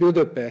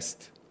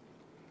Budapest.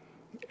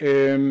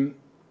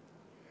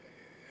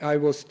 I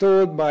was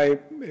told by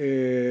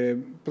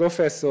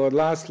Professor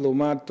László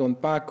Márton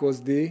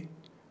Pákozdi,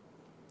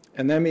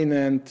 an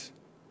eminent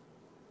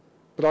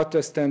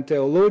Protestant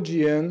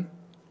theologian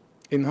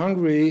in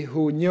Hungary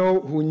who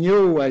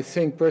knew, I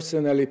think,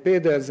 personally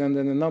Pedersen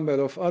and a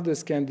number of other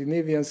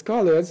Scandinavian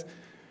scholars,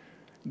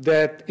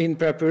 that in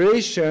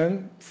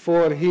preparation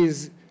for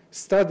his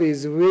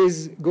studies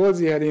with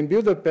Goldziher in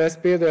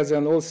Budapest,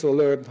 Pedersen also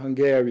learned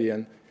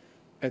Hungarian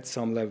at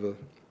some level.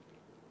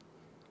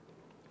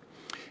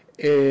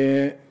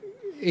 In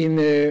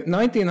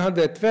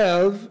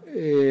 1912,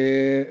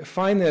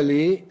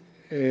 finally,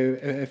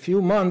 a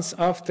few months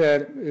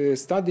after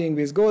studying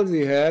with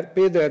Goldziher,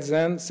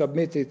 Pedersen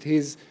submitted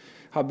his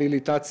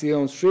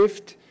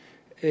Habilitationsschrift,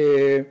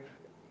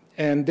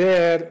 and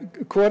their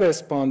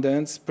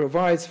correspondence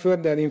provides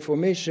further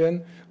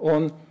information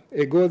on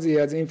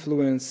Goldziher's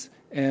influence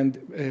and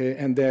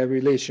their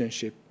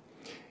relationship.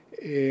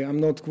 I'm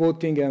not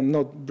quoting, I'm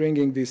not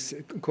bringing this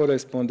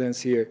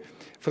correspondence here.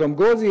 From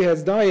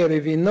Goldziher's diary,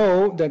 we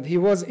know that he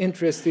was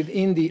interested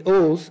in the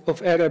oath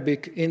of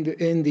Arabic,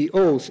 in the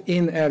oath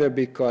in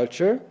Arabic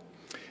culture,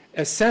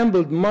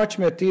 assembled much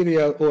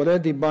material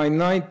already by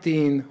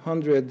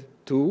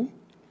 1902,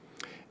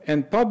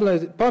 and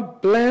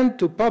planned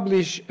to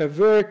publish a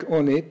work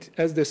on it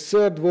as the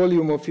third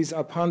volume of his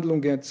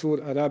Abhandlungen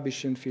zur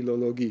arabischen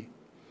Philologie.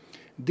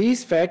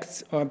 These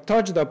facts are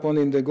touched upon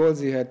in the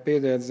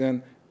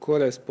Goldziher-Pedersen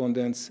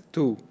correspondence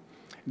too.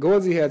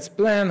 Goldziher's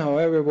plan,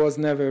 however, was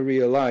never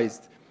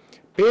realized.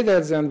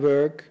 Pedersen's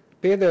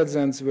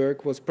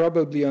work was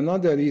probably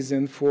another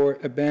reason for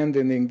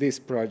abandoning this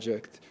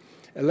project.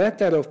 A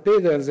letter of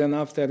Pedersen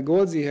after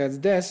Goldziher's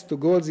death to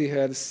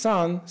Goldziher's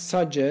son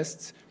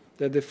suggests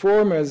that the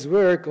former's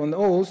work on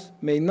oath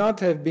may not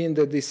have been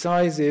the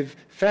decisive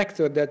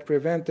factor that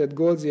prevented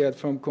Goldziher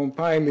from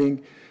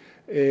compiling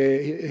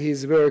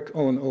his work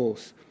on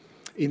oath.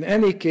 In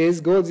any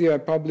case, Goldziher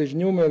published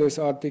numerous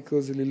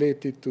articles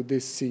related to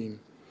this theme.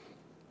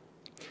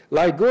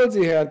 Like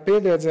Goldziher,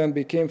 Pedersen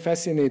became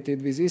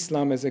fascinated with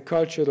Islam as a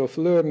culture of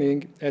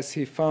learning, as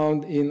he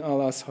found in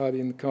Al-Azhar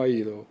in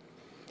Cairo.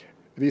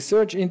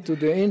 Research into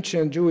the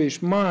ancient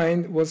Jewish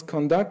mind was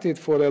conducted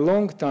for a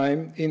long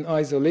time in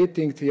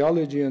isolating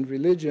theology and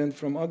religion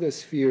from other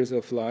spheres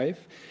of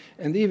life,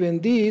 and even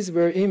these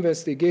were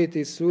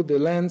investigated through the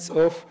lens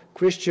of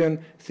Christian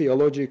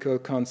theological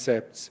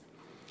concepts.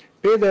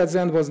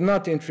 Pedersen was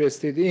not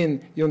interested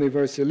in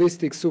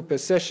universalistic,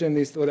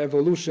 supersessionist, or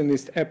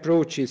evolutionist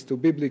approaches to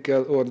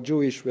biblical or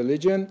Jewish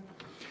religion.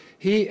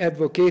 He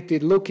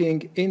advocated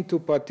looking into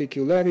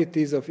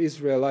particularities of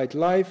Israelite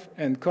life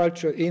and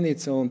culture in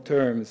its own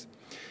terms.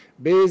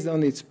 Based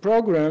on its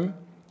program,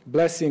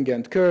 blessing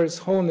and curse,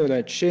 honor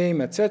and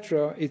shame,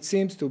 etc., it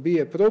seems to be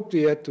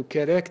appropriate to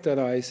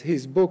characterize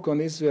his book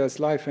on Israel's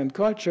life and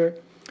culture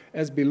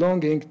as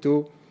belonging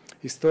to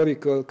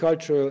historical,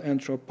 cultural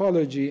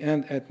anthropology,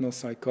 and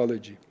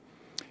ethnopsychology.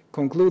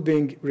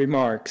 Concluding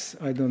remarks.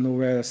 I don't know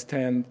where I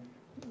stand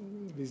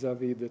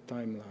vis-a-vis the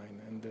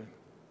timeline and the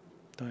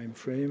time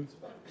frame.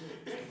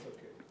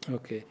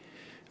 Okay.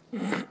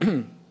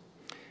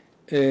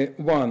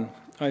 One,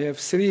 I have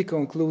three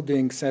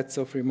concluding sets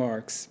of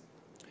remarks.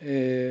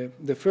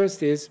 The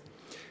first is,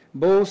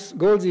 both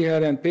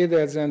Goldziher and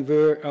Pedersen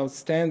were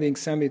outstanding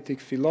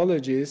Semitic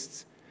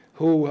philologists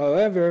who,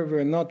 however,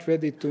 were not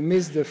ready to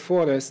miss the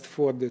forest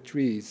for the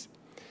trees.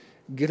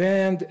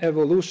 grand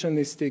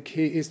evolutionistic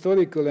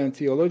historical and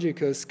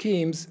theological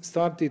schemes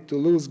started to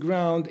lose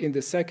ground in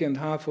the second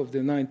half of the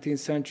 19th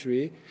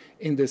century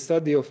in the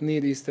study of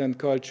Near Eastern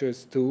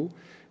cultures too,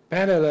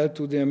 parallel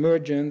to the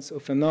emergence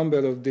of a number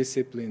of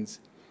disciplines.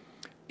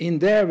 In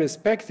their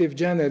respective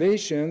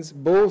generations,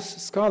 both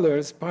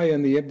scholars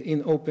pioneered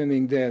in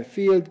opening their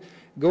field,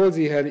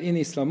 Goldziher in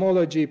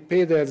Islamology,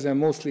 Pedersen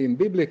mostly in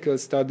biblical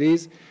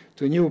studies,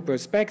 to new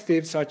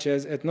perspectives such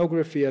as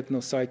ethnography,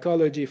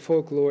 ethnopsychology,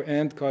 folklore,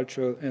 and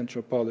cultural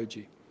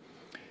anthropology.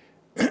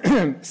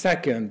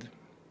 Second,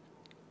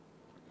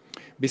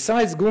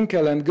 besides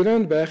Gunkel and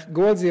Grönberg,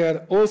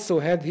 Goldziher also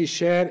had his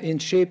share in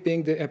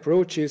shaping the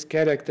approaches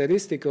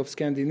characteristic of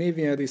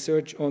Scandinavian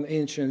research on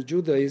ancient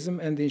Judaism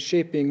and in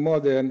shaping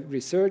modern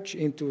research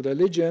into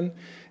religion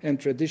and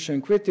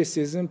tradition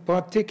criticism,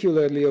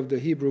 particularly of the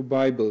Hebrew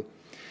Bible.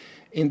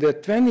 In the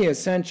 20th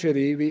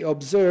century, we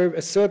observe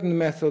a certain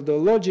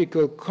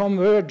methodological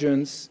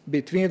convergence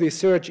between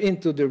research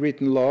into the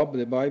written law,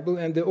 the Bible,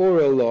 and the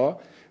oral law,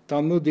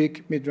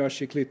 Talmudic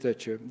Midrashic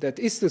literature. That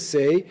is to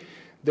say,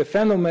 the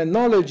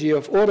phenomenology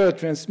of oral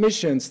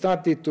transmission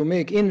started to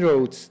make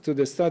inroads to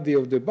the study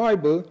of the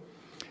Bible,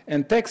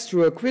 and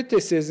textual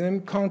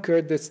criticism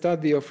conquered the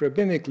study of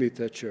rabbinic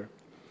literature.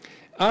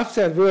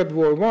 After World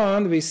War I,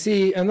 we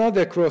see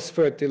another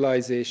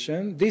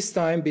cross-fertilization, this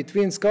time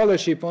between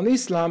scholarship on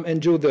Islam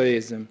and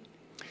Judaism.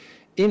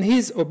 In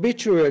his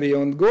obituary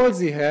on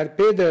Goldziher,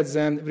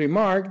 Pedersen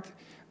remarked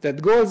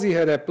that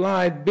Goldziher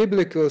applied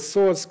biblical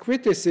source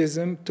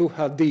criticism to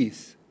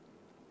hadith.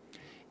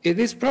 It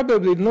is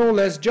probably no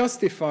less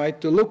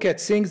justified to look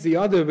at things the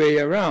other way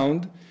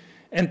around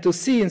and to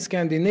see in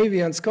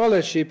Scandinavian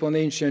scholarship on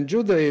ancient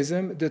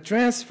Judaism the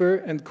transfer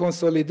and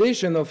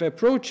consolidation of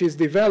approaches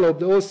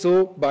developed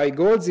also by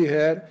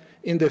Goldziher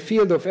in the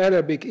field of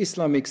Arabic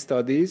Islamic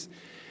studies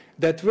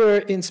that were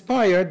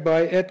inspired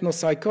by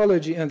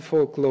ethnopsychology and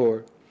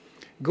folklore.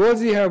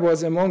 Goldziher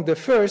was among the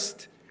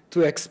first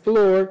to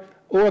explore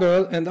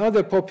oral and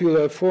other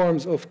popular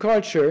forms of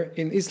culture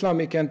in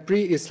Islamic and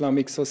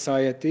pre-Islamic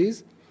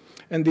societies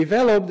and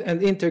developed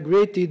an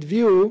integrated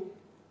view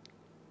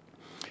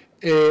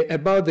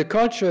about the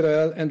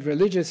cultural and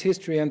religious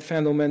history and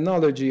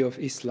phenomenology of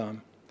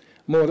Islam.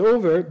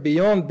 Moreover,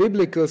 beyond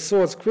biblical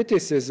source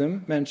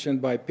criticism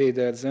mentioned by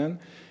Pedersen,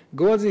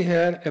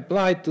 Goldziher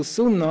applied to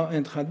Sunnah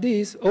and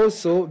Hadith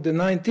also the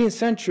 19th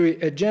century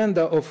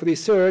agenda of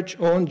research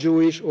on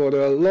Jewish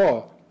oral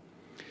law.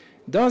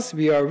 Thus,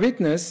 we are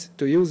witness,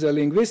 to use a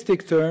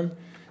linguistic term,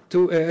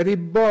 to a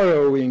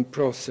reborrowing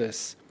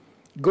process.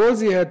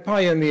 Goldziher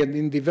pioneered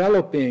in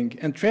developing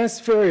and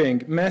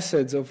transferring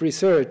methods of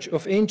research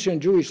of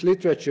ancient Jewish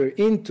literature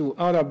into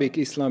Arabic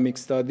Islamic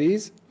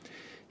studies.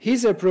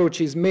 His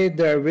approaches made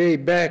their way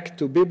back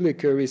to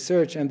biblical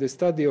research and the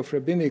study of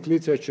rabbinic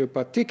literature,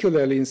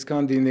 particularly in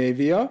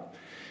Scandinavia.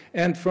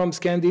 And from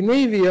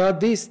Scandinavia,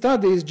 these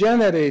studies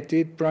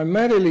generated,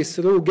 primarily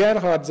through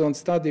Gerhardson's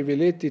study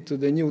related to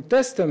the New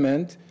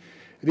Testament,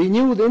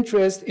 renewed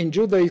interest in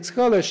Judaic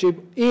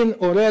scholarship in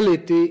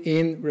orality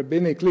in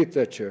rabbinic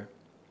literature.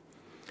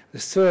 The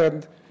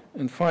third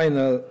and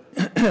final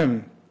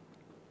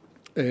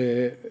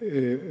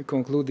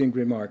concluding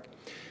remark.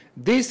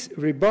 This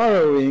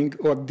reborrowing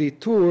or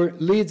detour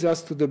leads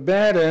us to the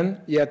barren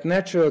yet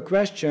natural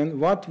question,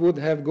 what would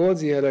have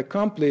Goldziher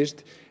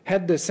accomplished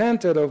had the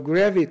center of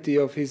gravity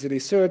of his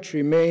research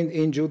remained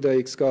in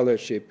Judaic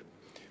scholarship?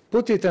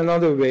 Put it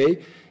another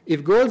way,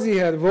 if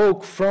Goldziher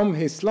woke from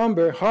his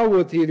slumber, how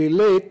would he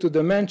relate to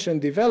the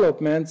mentioned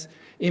developments,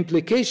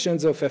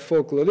 implications of a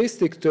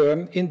folkloristic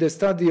turn in the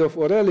study of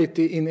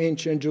orality in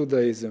ancient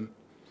Judaism?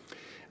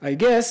 I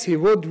guess he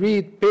would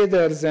read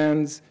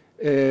Pedersen's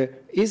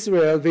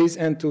Israel with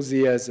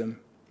enthusiasm.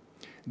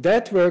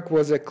 That work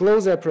was a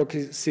close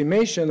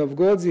approximation of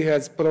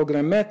Goldziher's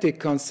programmatic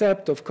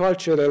concept of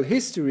cultural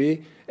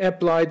history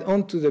applied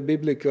onto the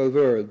biblical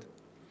world.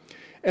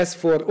 As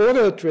for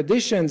oral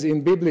traditions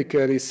in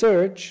biblical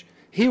research,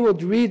 he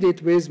would read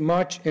it with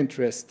much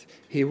interest.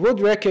 He would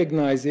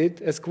recognize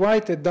it as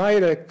quite a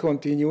direct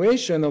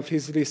continuation of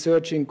his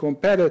research in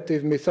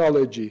comparative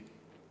mythology.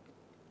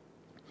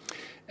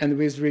 And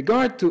with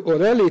regard to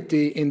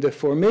orality in the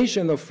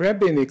formation of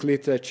rabbinic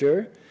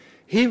literature,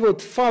 he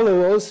would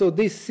follow also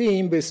this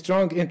theme with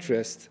strong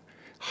interest.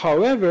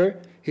 However,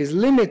 his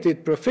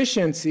limited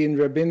proficiency in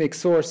rabbinic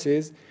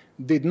sources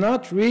did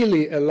not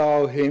really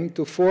allow him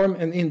to form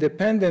an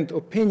independent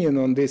opinion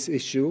on this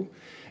issue,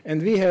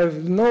 and we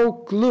have no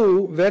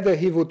clue whether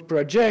he would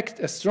project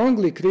a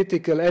strongly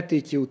critical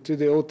attitude to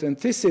the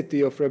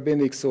authenticity of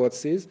rabbinic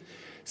sources,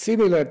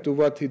 similar to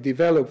what he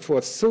developed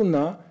for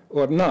Sunnah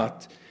or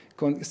not,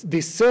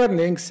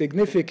 discerning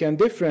significant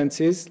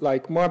differences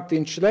like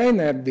Martin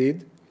Schreiner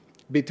did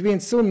between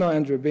Sunnah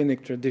and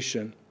rabbinic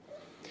tradition.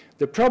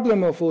 The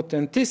problem of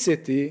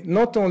authenticity,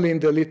 not only in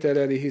the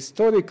literary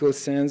historical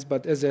sense,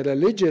 but as a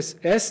religious,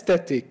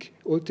 aesthetic,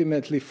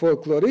 ultimately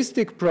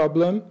folkloristic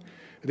problem,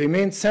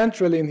 remained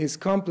central in his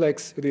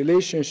complex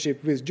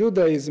relationship with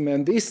Judaism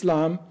and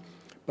Islam,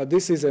 but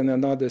this is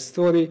another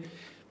story.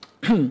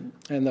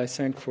 And I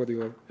thank for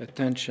your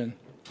attention.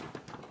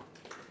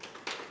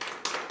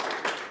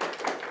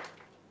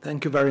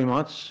 Thank you very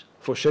much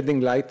for shedding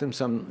light on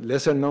some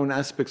lesser-known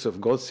aspects of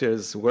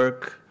Goldziher's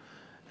work,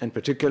 and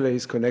particularly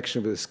his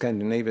connection with the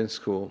Scandinavian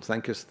school.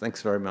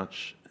 Thanks very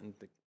much.